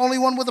wasn't the only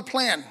one with a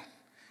plan.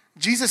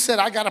 Jesus said,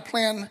 I got a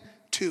plan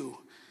too.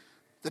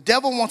 The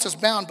devil wants us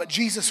bound, but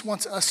Jesus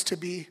wants us to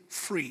be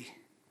free.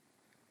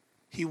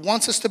 He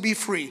wants us to be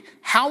free.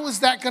 How is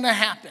that going to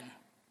happen?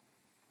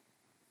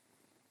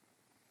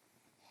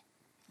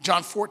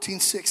 John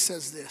 14:6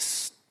 says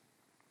this.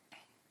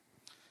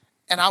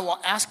 And I will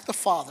ask the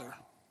Father,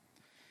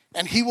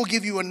 and he will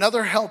give you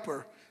another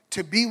helper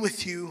to be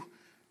with you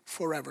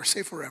forever.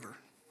 Say forever.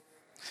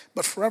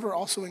 But forever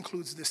also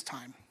includes this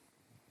time.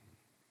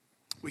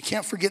 We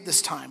can't forget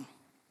this time.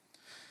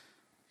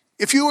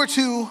 If you were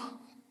to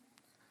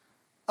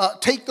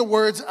take the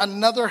words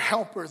another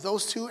helper,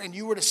 those two, and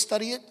you were to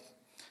study it,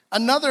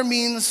 another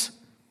means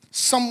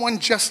someone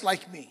just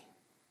like me.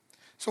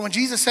 So when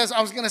Jesus says,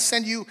 I was going to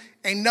send you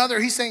another,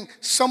 he's saying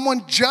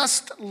someone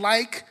just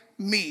like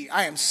me,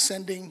 I am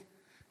sending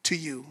to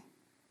you.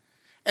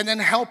 And then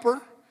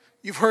helper,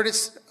 you've heard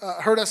us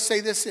say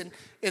this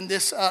in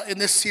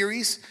this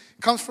series,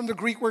 comes from the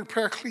Greek word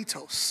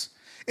parakletos.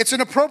 It's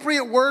an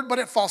appropriate word, but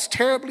it falls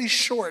terribly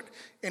short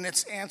in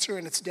its answer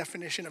and its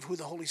definition of who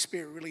the Holy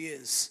Spirit really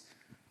is.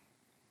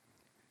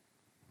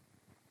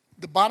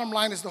 The bottom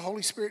line is the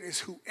Holy Spirit is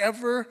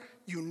whoever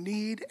you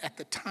need at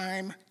the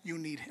time you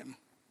need him.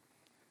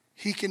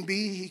 He can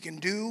be, he can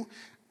do.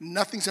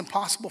 Nothing's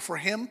impossible for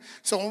him.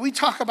 So when we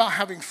talk about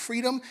having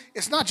freedom,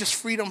 it's not just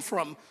freedom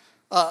from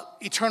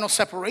eternal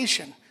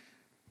separation,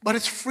 but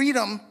it's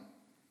freedom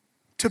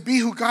to be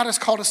who God has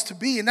called us to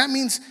be. And that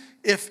means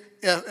if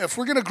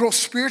we're going to grow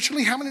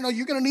spiritually, how many know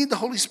you're going to need the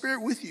Holy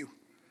Spirit with you?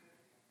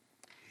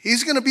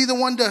 He's going to be the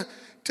one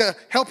to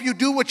help you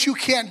do what you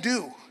can't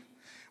do.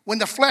 When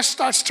the flesh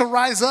starts to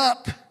rise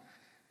up,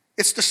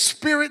 it's the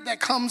Spirit that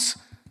comes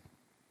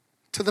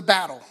to the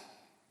battle.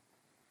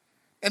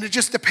 And it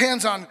just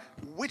depends on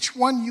which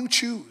one you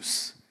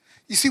choose.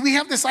 You see, we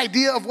have this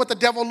idea of what the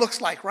devil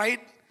looks like, right?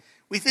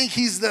 We think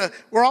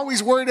we're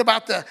always worried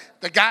about the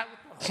guy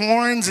with the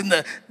horns and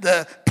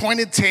the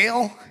pointed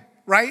tail,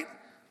 right?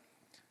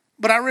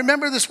 But I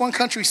remember this one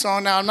country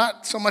song. Now, I'm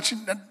not so much,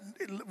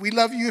 we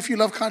love you if you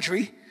love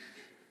country.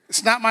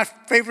 It's not my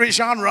favorite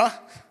genre.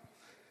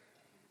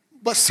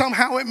 But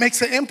somehow it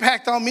makes an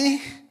impact on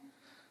me.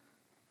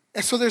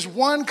 And so there's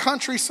one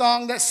country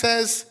song that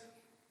says,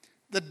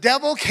 the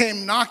devil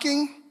came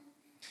knocking,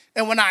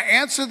 and when I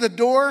answered the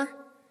door,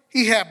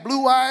 he had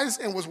blue eyes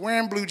and was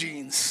wearing blue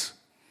jeans.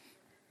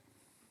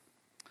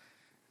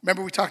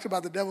 Remember we talked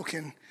about the devil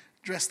can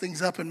dress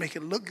things up and make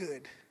it look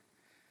good.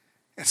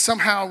 And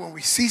somehow when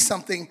we see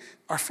something,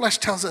 our flesh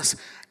tells us,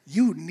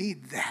 you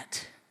need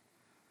that.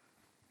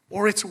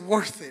 Or it's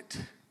worth it.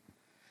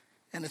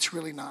 And it's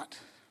really not.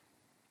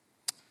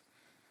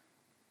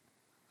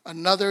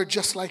 Another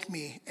just like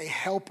me, a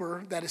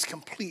helper that is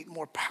complete,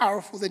 more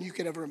powerful than you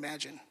could ever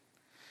imagine.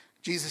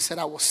 Jesus said,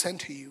 I will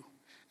send to you,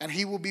 and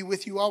he will be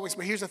with you always.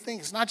 But here's the thing,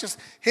 it's not just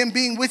him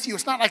being with you.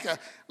 It's not like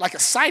a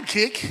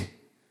sidekick.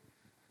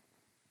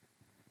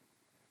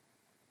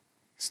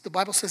 The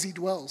Bible says he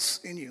dwells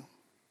in you.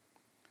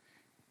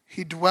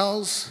 He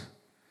dwells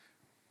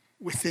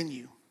within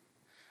you.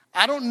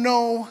 I don't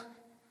know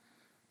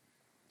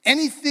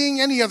anything,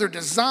 any other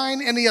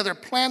design, any other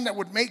plan that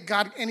would make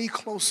God any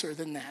closer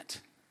than that.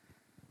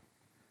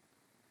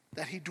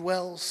 That he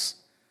dwells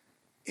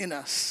in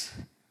us.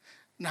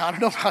 Now, I don't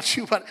know about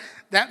you, but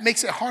that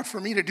makes it hard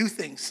for me to do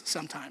things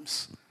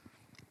sometimes.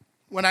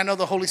 When I know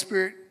the Holy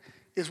Spirit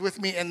is with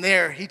me and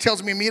there, he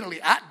tells me immediately,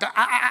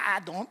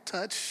 don't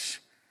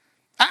touch.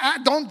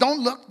 Don't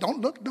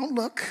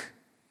look.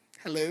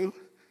 Hello.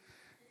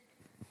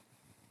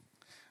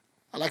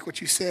 I like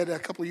what you said a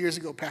couple of years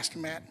ago, Pastor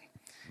Matt.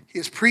 He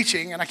was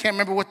preaching, and I can't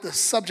remember what the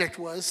subject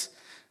was,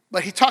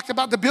 but he talked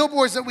about the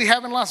billboards that we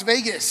have in Las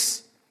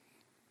Vegas.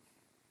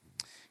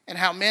 And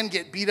how men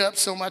get beat up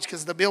so much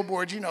because the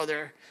billboards,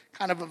 they're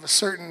kind of a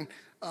certain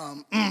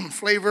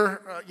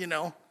flavor,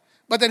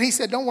 But then he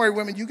said, don't worry,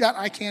 women, you got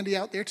eye candy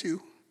out there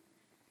too.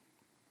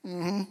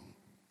 Mm-hmm.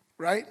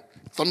 Right?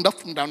 Thunder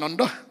from down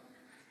under.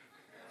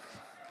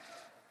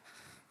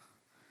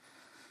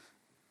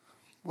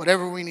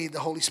 Whatever we need, the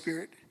Holy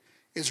Spirit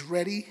is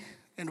ready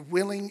and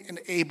willing and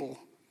able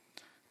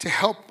to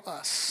help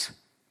us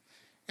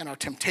in our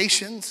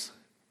temptations,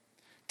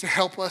 to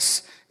help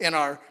us in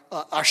our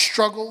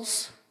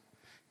struggles,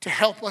 to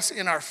help us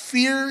in our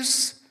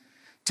fears,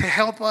 to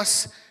help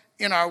us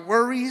in our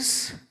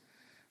worries.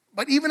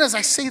 But even as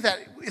I say that,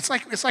 it's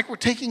like we're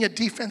taking a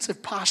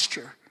defensive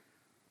posture.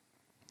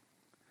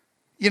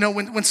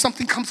 When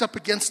something comes up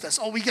against us,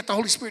 we get the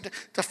Holy Spirit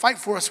to fight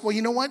for us. Well,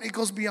 you know what? It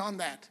goes beyond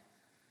that.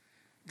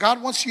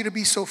 God wants you to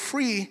be so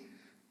free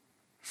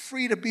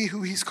to be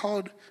who he's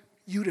called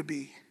you to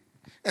be.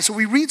 And so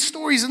we read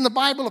stories in the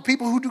Bible of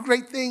people who do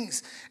great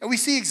things. And we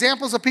see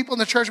examples of people in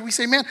the church, and we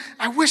say, man,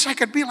 I wish I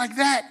could be like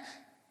that.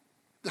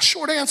 The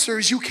short answer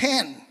is you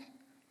can.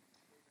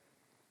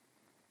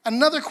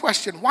 Another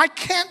question, why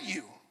can't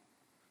you?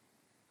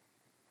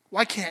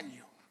 Why can't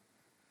you?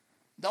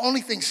 The only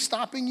thing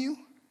stopping you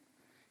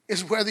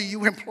is whether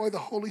you employ the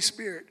Holy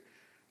Spirit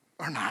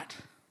or not.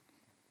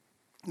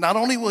 Not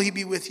only will he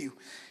be with you,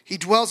 he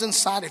dwells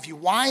inside of you.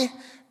 Why?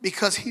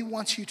 Because he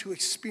wants you to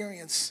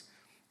experience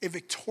a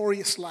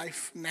victorious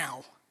life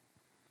now.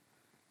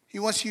 He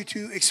wants you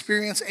to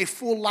experience a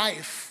full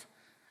life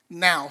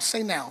now.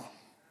 Say now.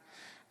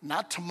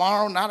 Not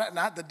tomorrow,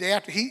 not the day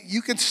after.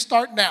 You can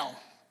start now.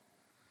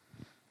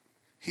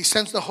 He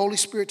sends the Holy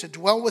Spirit to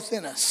dwell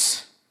within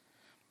us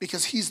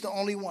because he's the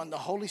only one. The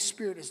Holy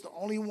Spirit is the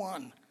only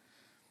one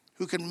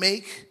who can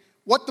make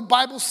what the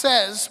Bible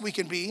says we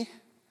can be,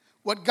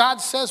 what God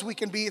says we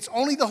can be. It's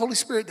only the Holy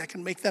Spirit that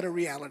can make that a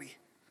reality.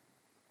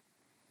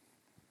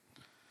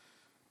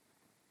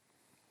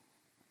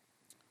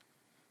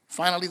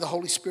 Finally, the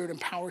Holy Spirit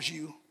empowers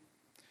you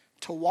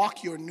to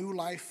walk your new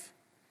life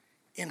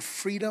in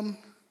freedom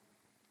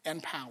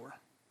and power.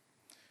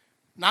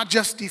 Not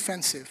just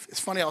defensive. It's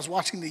funny, I was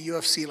watching the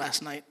UFC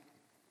last night,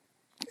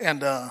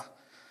 and,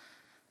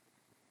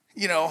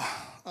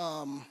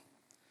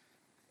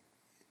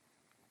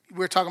 we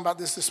were talking about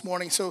this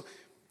morning. So,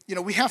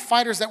 we have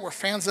fighters that we're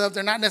fans of.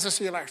 They're not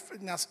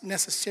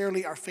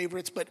necessarily our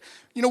favorites, but,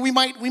 we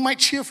might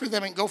cheer for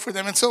them and go for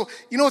them. And so,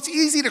 it's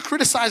easy to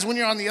criticize when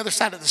you're on the other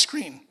side of the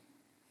screen,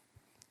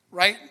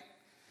 right?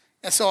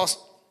 And so I was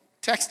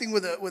texting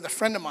with a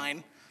friend of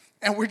mine,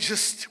 and we're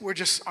just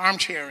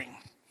armchairing.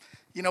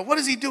 What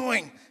is he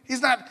doing?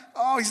 He's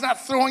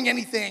not throwing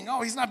anything.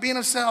 Oh, he's not being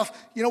himself.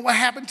 What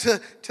happened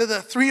to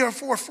the 3 or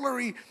 4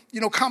 flurry,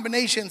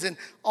 combinations and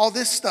all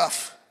this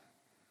stuff.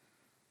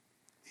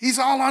 He's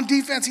all on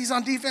defense. He's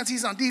on defense.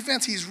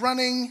 He's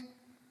running.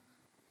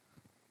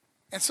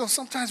 And so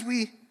sometimes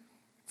we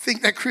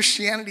think that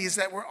Christianity is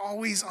that we're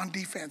always on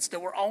defense,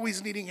 that we're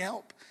always needing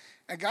help.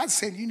 And God's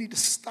saying you need to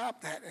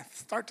stop that and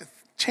start to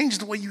change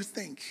the way you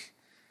think.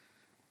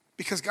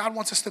 Because God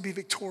wants us to be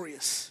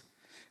victorious.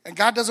 And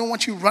God doesn't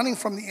want you running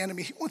from the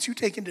enemy. He wants you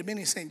taking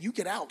dominion, saying, you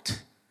get out.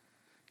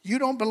 You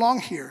don't belong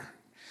here.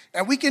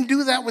 And we can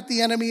do that with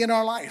the enemy in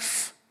our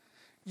life.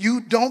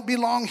 You don't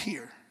belong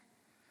here.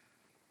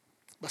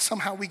 But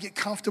somehow we get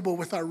comfortable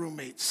with our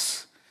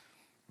roommates.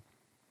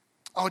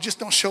 Oh, just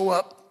don't show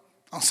up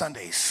on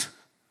Sundays.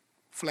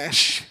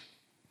 Flesh.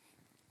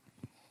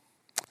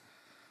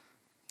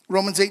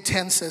 Romans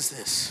 8:10 says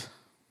this.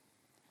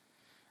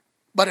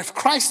 But if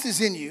Christ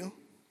is in you,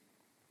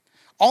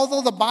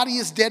 although the body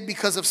is dead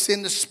because of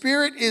sin, the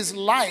spirit is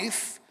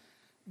life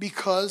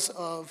because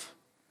of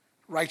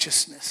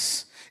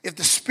righteousness. If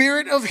the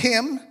spirit of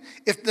him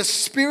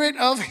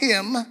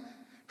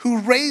who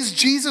raised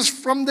Jesus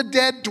from the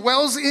dead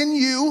dwells in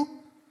you,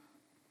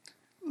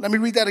 let me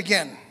read that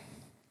again.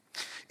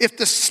 If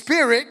the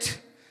spirit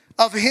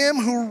of him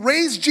who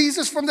raised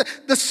Jesus from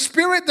the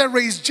spirit that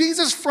raised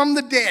Jesus from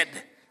the dead,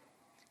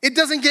 it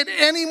doesn't get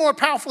any more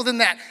powerful than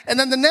that. And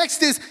then the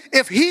next is,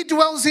 if he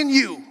dwells in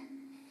you,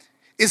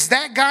 is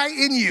that guy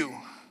in you?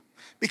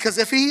 Because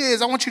if he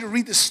is, I want you to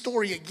read the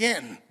story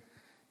again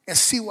and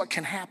see what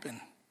can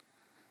happen.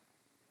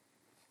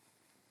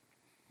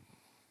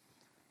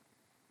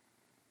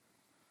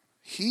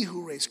 He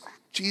who raised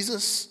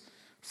Jesus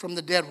from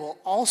the dead will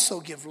also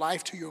give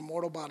life to your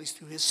mortal bodies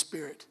through his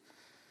spirit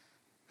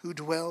who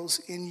dwells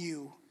in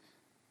you.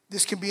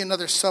 This can be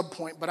another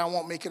subpoint, but I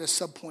won't make it a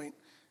subpoint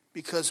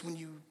because when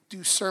you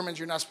do sermons,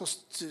 you're not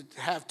supposed to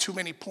have too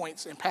many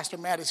points, and Pastor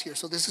Matt is here.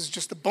 So this is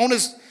just a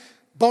bonus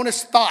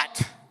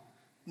thought,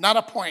 not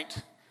a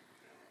point.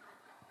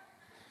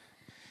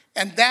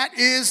 And that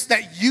is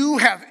that you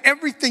have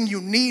everything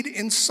you need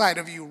inside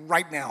of you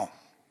right now.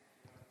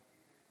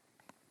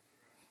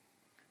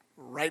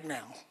 Right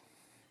now.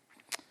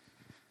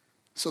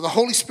 So the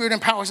Holy Spirit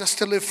empowers us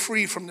to live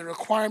free from the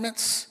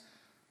requirements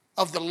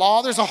of the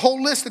law. There's a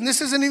whole list, and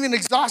this isn't even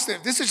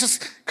exhaustive. This is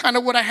just kind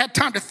of what I had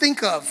time to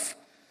think of.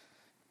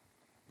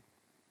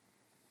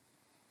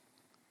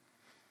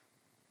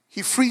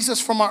 He frees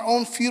us from our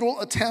own futile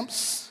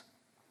attempts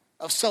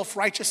of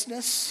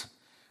self-righteousness.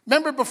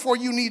 Remember before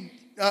you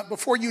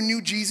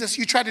knew Jesus,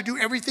 you tried to do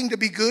everything to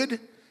be good,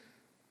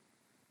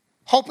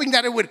 hoping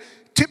that it would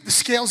tip the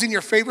scales in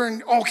your favor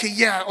and,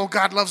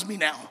 God loves me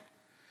now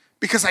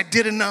because I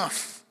did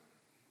enough.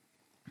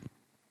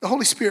 The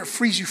Holy Spirit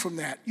frees you from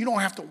that. You don't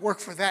have to work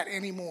for that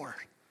anymore.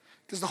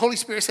 Because the Holy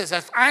Spirit says,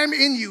 if I'm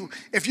in you,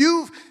 if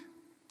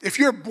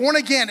you're born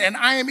again and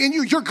I am in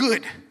you, you're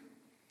good.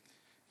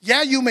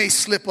 Yeah, you may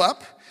slip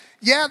up.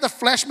 Yeah, the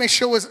flesh may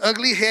show its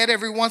ugly head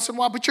every once in a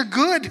while, but you're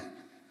good.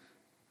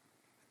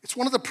 It's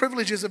one of the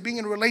privileges of being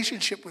in a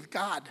relationship with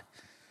God.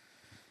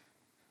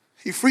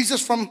 He frees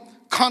us from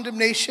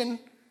condemnation,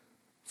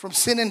 from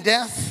sin and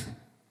death.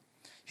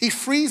 He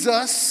frees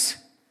us.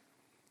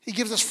 He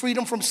gives us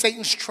freedom from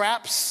Satan's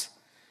traps.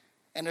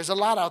 And there's a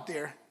lot out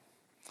there.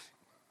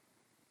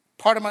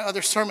 Part of my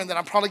other sermon that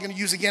I'm probably going to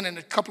use again in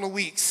a couple of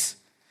weeks.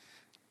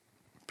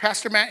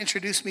 Pastor Matt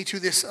introduced me to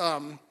this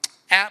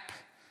app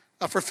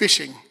for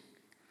fishing.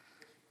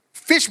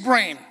 Fish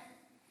Brain.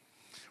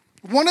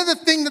 One of the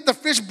things that the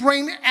Fish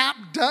Brain app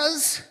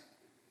does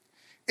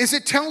is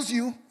it tells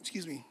you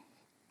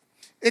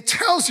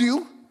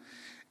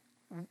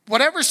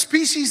whatever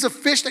species of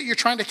fish that you're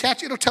trying to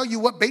catch, it'll tell you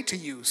what bait to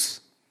use.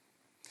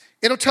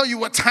 It'll tell you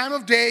what time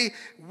of day,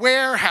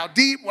 where, how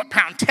deep, what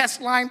pound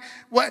test line,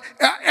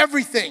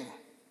 everything.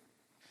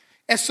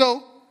 And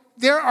so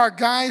there are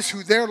guys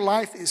who their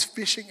life is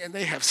fishing and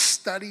they have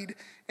studied,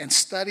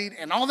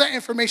 and all that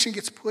information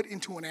gets put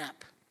into an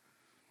app.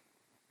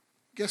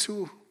 Guess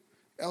who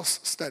else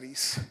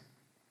studies?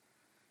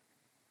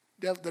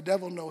 The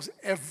devil knows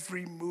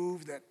every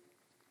move that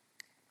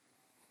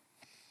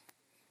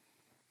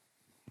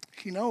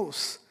he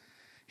knows.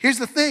 Here's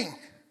the thing.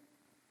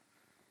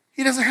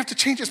 He doesn't have to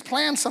change his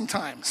plan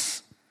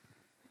sometimes.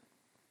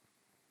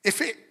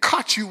 If it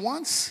caught you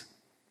once,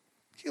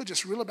 he'll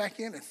just reel it back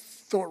in and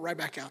throw it right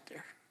back out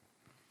there.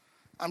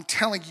 I'm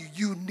telling you,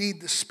 you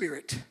need the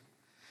Spirit.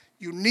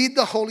 You need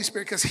the Holy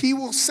Spirit because he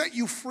will set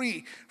you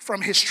free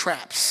from his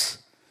traps.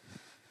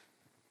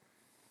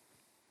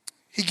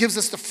 He gives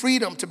us the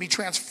freedom to be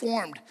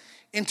transformed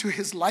into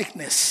his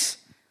likeness.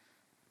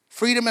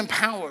 Freedom and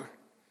power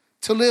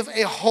to live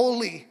a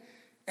holy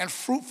and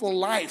fruitful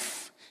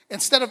life.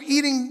 Instead of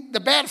eating the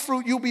bad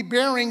fruit, you'll be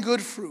bearing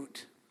good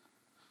fruit.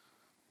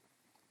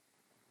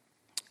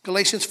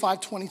 Galatians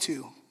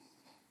 5:22.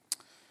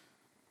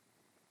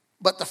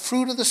 But the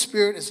fruit of the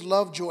Spirit is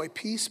love, joy,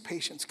 peace,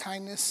 patience,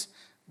 kindness,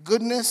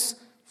 goodness,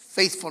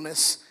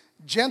 faithfulness,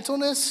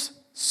 gentleness,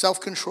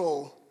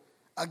 self-control.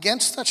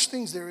 Against such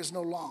things there is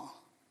no law.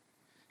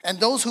 And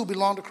those who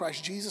belong to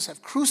Christ Jesus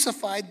have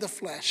crucified the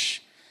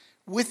flesh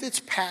with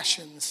its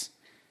passions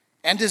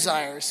and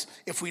desires.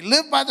 If we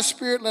live by the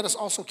Spirit, let us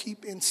also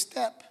keep in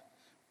step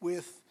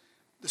with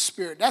the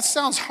Spirit. That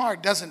sounds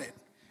hard, doesn't it?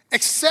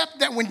 Except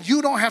that when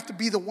you don't have to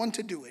be the one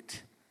to do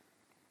it.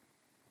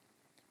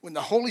 When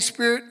the Holy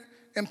Spirit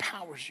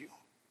empowers you.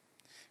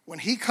 When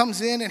he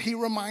comes in and he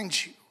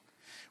reminds you.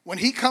 When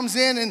he comes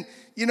in and,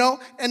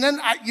 and then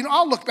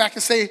I'll look back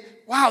and say,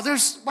 wow,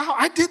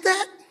 I did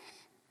that.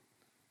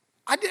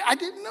 I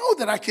didn't know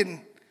that I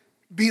can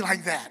be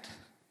like that.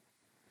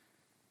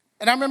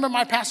 And I remember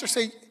my pastor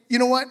say, you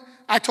know what?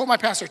 I told my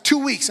pastor,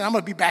 2 weeks and I'm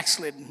going to be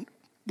backslidden.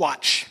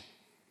 Watch.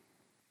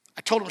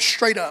 I told him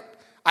straight up.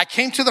 I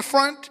came to the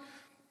front,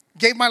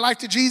 gave my life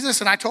to Jesus,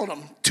 and I told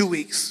him 2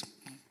 weeks.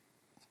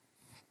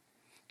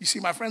 You see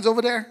my friends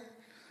over there?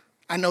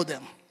 I know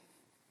them.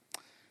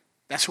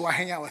 That's who I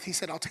hang out with. He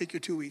said, I'll take your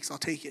 2 weeks. I'll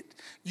take it.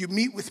 You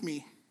meet with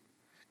me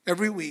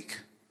every week.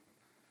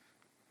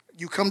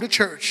 You come to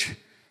church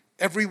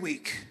every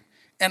week.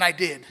 And I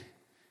did.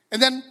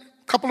 And then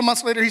a couple of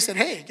months later, he said,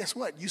 hey, guess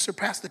what? You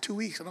surpassed the 2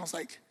 weeks. And I was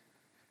like,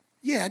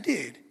 yeah, I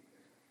did.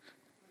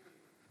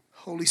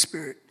 Holy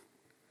Spirit.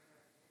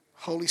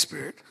 Holy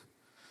Spirit.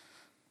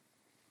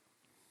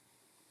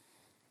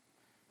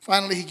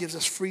 Finally, he gives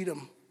us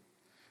freedom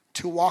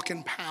to walk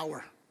in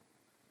power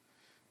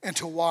and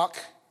to walk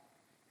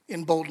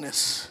in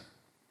boldness.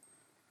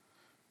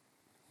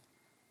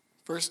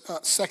 2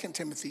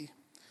 Timothy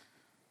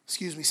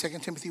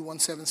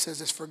 1:7 says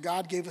this, for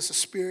God gave us a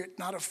spirit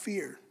not of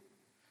fear,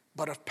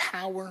 but of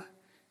power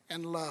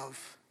and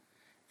love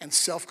and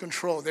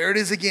self-control. There it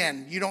is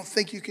again. You don't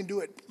think you can do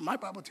it. My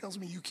Bible tells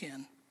me you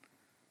can.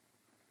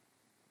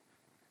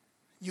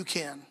 You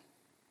can.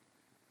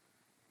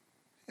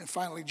 And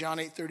finally, John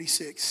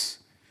 8:36.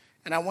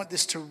 And I want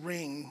this to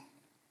ring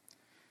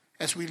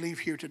as we leave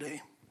here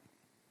today.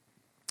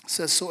 It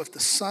says, so if the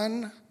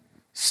Son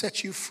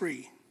sets you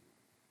free,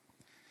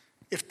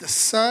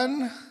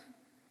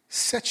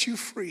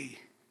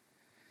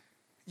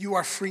 you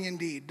are free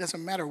indeed.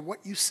 Doesn't matter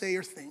what you say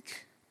or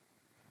think.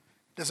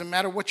 Doesn't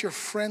matter what your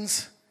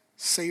friends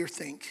say or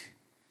think.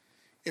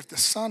 If the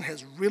Son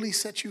has really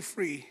set you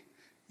free,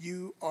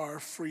 you are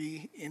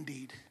free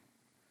indeed.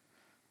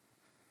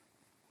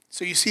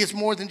 So you see, it's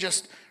more than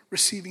just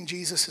receiving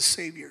Jesus as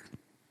Savior.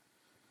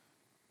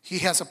 He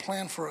has a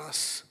plan for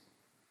us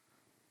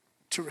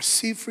to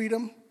receive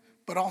freedom,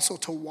 but also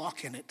to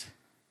walk in it.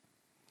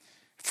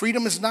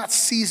 Freedom is not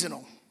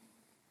seasonal.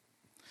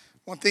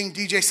 One thing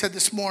DJ said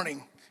this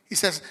morning, he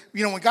says,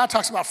 when God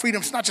talks about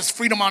freedom, it's not just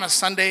freedom on a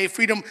Sunday,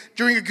 freedom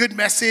during a good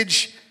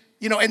message,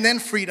 and then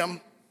freedom.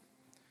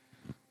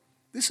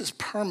 This is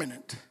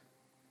permanent.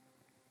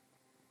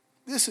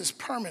 This is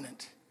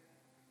permanent.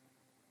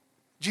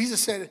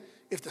 Jesus said,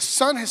 if the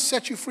Son has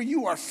set you free,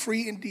 you are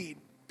free indeed,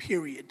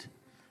 period.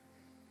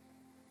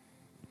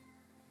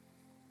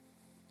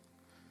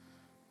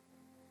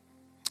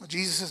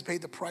 Jesus has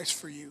paid the price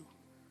for you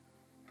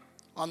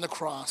on the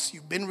cross.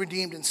 You've been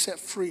redeemed and set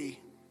free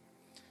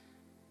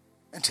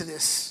into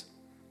this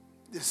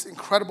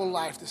incredible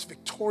life, this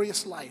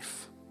victorious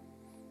life.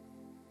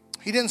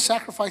 He didn't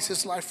sacrifice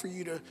his life for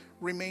you to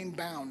remain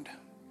bound.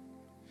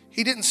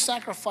 He didn't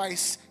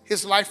sacrifice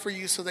his life for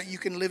you so that you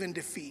can live in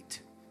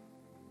defeat.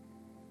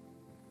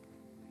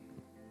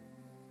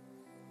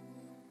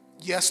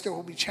 Yes, there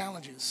will be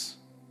challenges.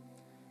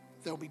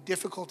 There will be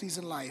difficulties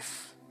in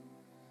life.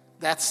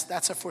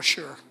 That's a for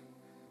sure.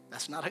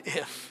 That's not an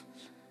if.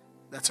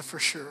 That's a for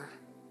sure.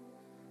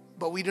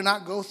 But we do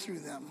not go through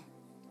them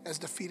as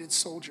defeated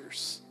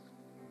soldiers,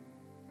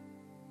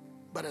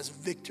 but as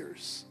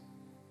victors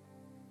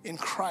in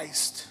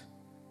Christ,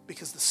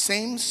 because the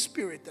same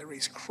Spirit that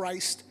raised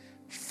Christ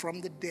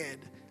from the dead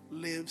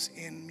lives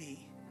in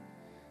me.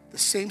 The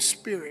same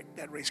Spirit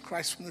that raised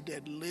Christ from the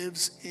dead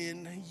lives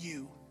in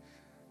you.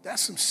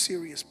 That's some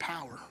serious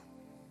power.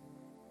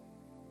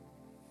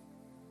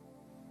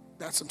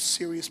 That's some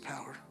serious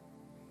power.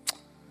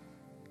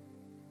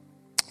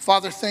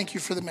 Father, thank you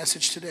for the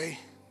message today.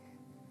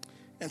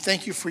 And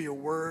thank you for your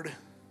word.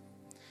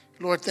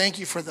 Lord, thank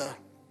you for the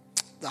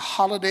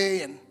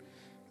holiday and,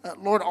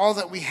 Lord, all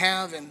that we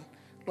have. And,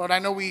 Lord, I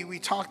know we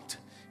talked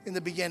in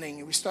the beginning,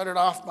 and we started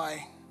off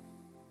by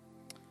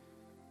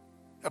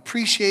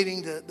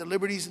appreciating the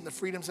liberties and the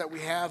freedoms that we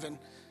have. And,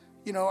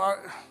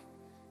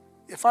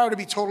 if I were to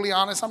be totally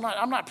honest, I'm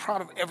not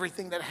proud of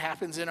everything that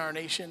happens in our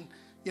nation.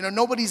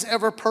 Nobody's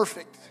ever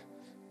perfect,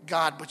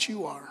 God, but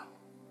you are.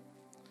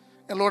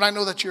 And Lord, I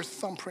know that your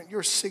thumbprint,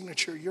 your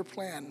signature, your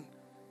plan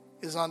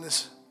is on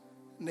this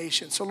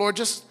nation. So Lord,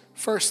 just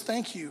first,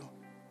 thank you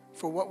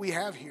for what we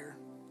have here.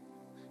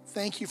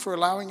 Thank you for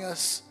allowing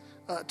us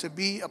to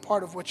be a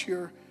part of what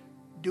you're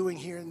doing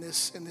here in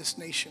this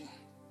nation.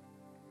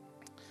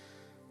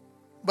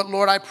 But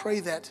Lord, I pray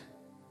that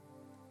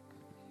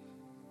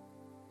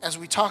as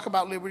we talk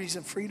about liberties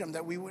and freedom,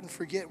 that we wouldn't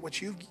forget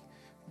what you've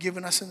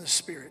given us in the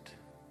Spirit.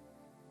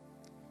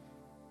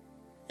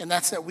 And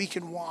that's that we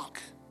can walk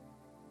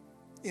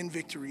in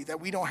victory, that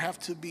we don't have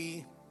to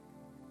be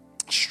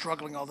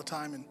struggling all the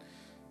time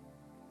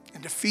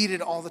and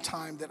defeated all the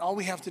time, that all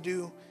we have to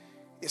do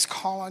is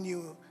call on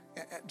you,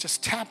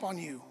 just tap on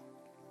you,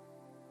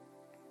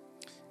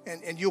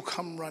 and you'll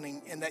come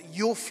running, and that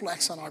you'll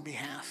flex on our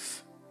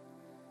behalf.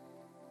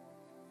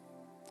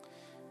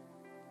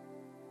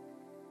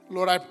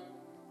 Lord, I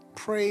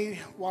pray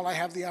while I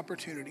have the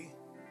opportunity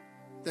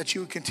that you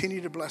would continue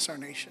to bless our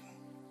nation.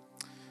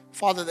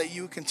 Father, that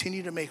you would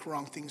continue to make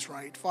wrong things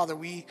right. Father,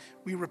 we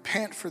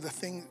repent for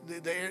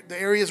the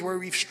areas where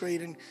we've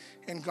strayed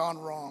and gone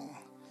wrong.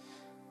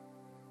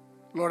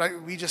 Lord,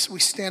 we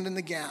stand in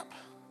the gap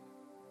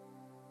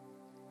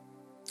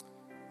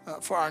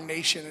for our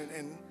nation.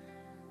 And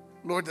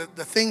Lord,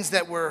 the things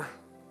that were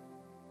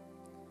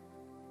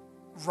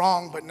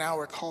wrong but now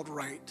are called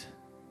right.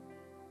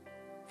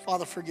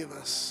 Father, forgive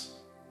us.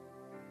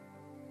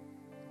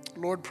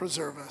 Lord,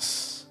 preserve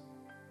us.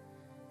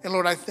 And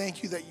Lord, I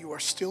thank you that you are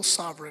still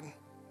sovereign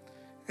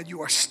and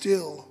you are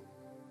still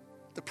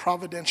the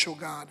providential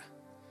God.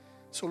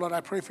 So Lord,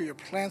 I pray for your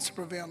plans to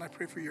prevail, and I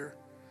pray for your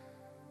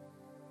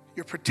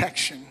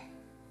protection.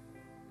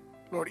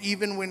 Lord,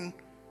 even when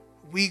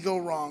we go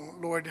wrong,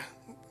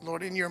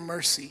 Lord, in your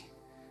mercy,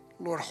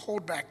 Lord,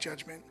 hold back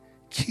judgment.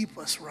 Keep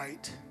us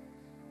right.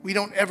 We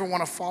don't ever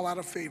want to fall out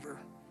of favor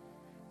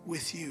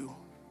with you.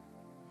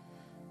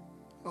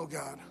 Oh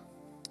God.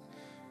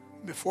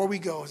 Before we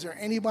go, is there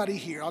anybody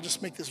here? I'll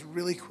just make this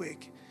really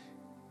quick.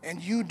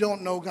 And you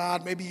don't know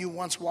God. Maybe you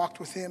once walked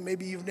with him.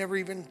 Maybe you've never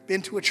even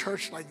been to a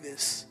church like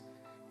this.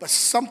 But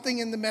something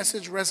in the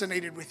message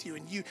resonated with you.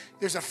 And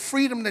there's a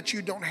freedom that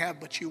you don't have,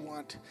 but you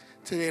want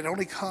today. It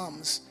only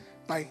comes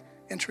by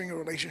entering a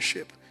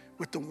relationship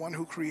with the one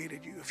who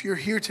created you. If you're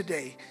here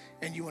today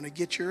and you want to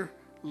get your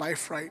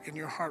life right and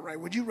your heart right,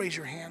 would you raise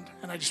your hand?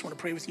 And I just want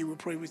to pray with you. We'll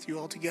pray with you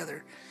all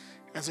together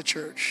as a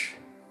church.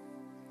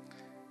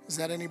 Is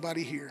that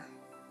anybody here?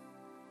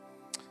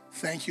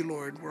 Thank you,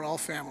 Lord. We're all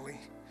family.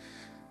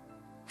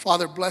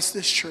 Father, bless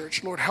this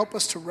church. Lord, help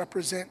us to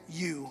represent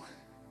you,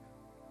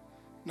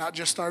 not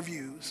just our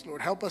views.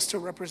 Lord, help us to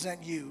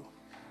represent you,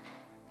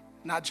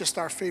 not just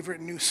our favorite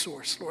news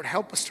source. Lord,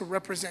 help us to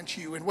represent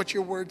you and what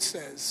your word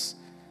says,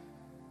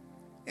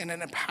 and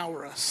then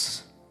empower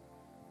us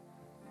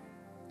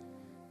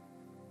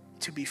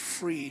to be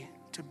free,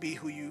 to be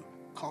who you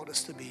called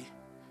us to be.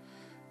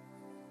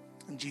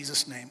 In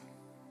Jesus' name,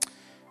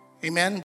 amen.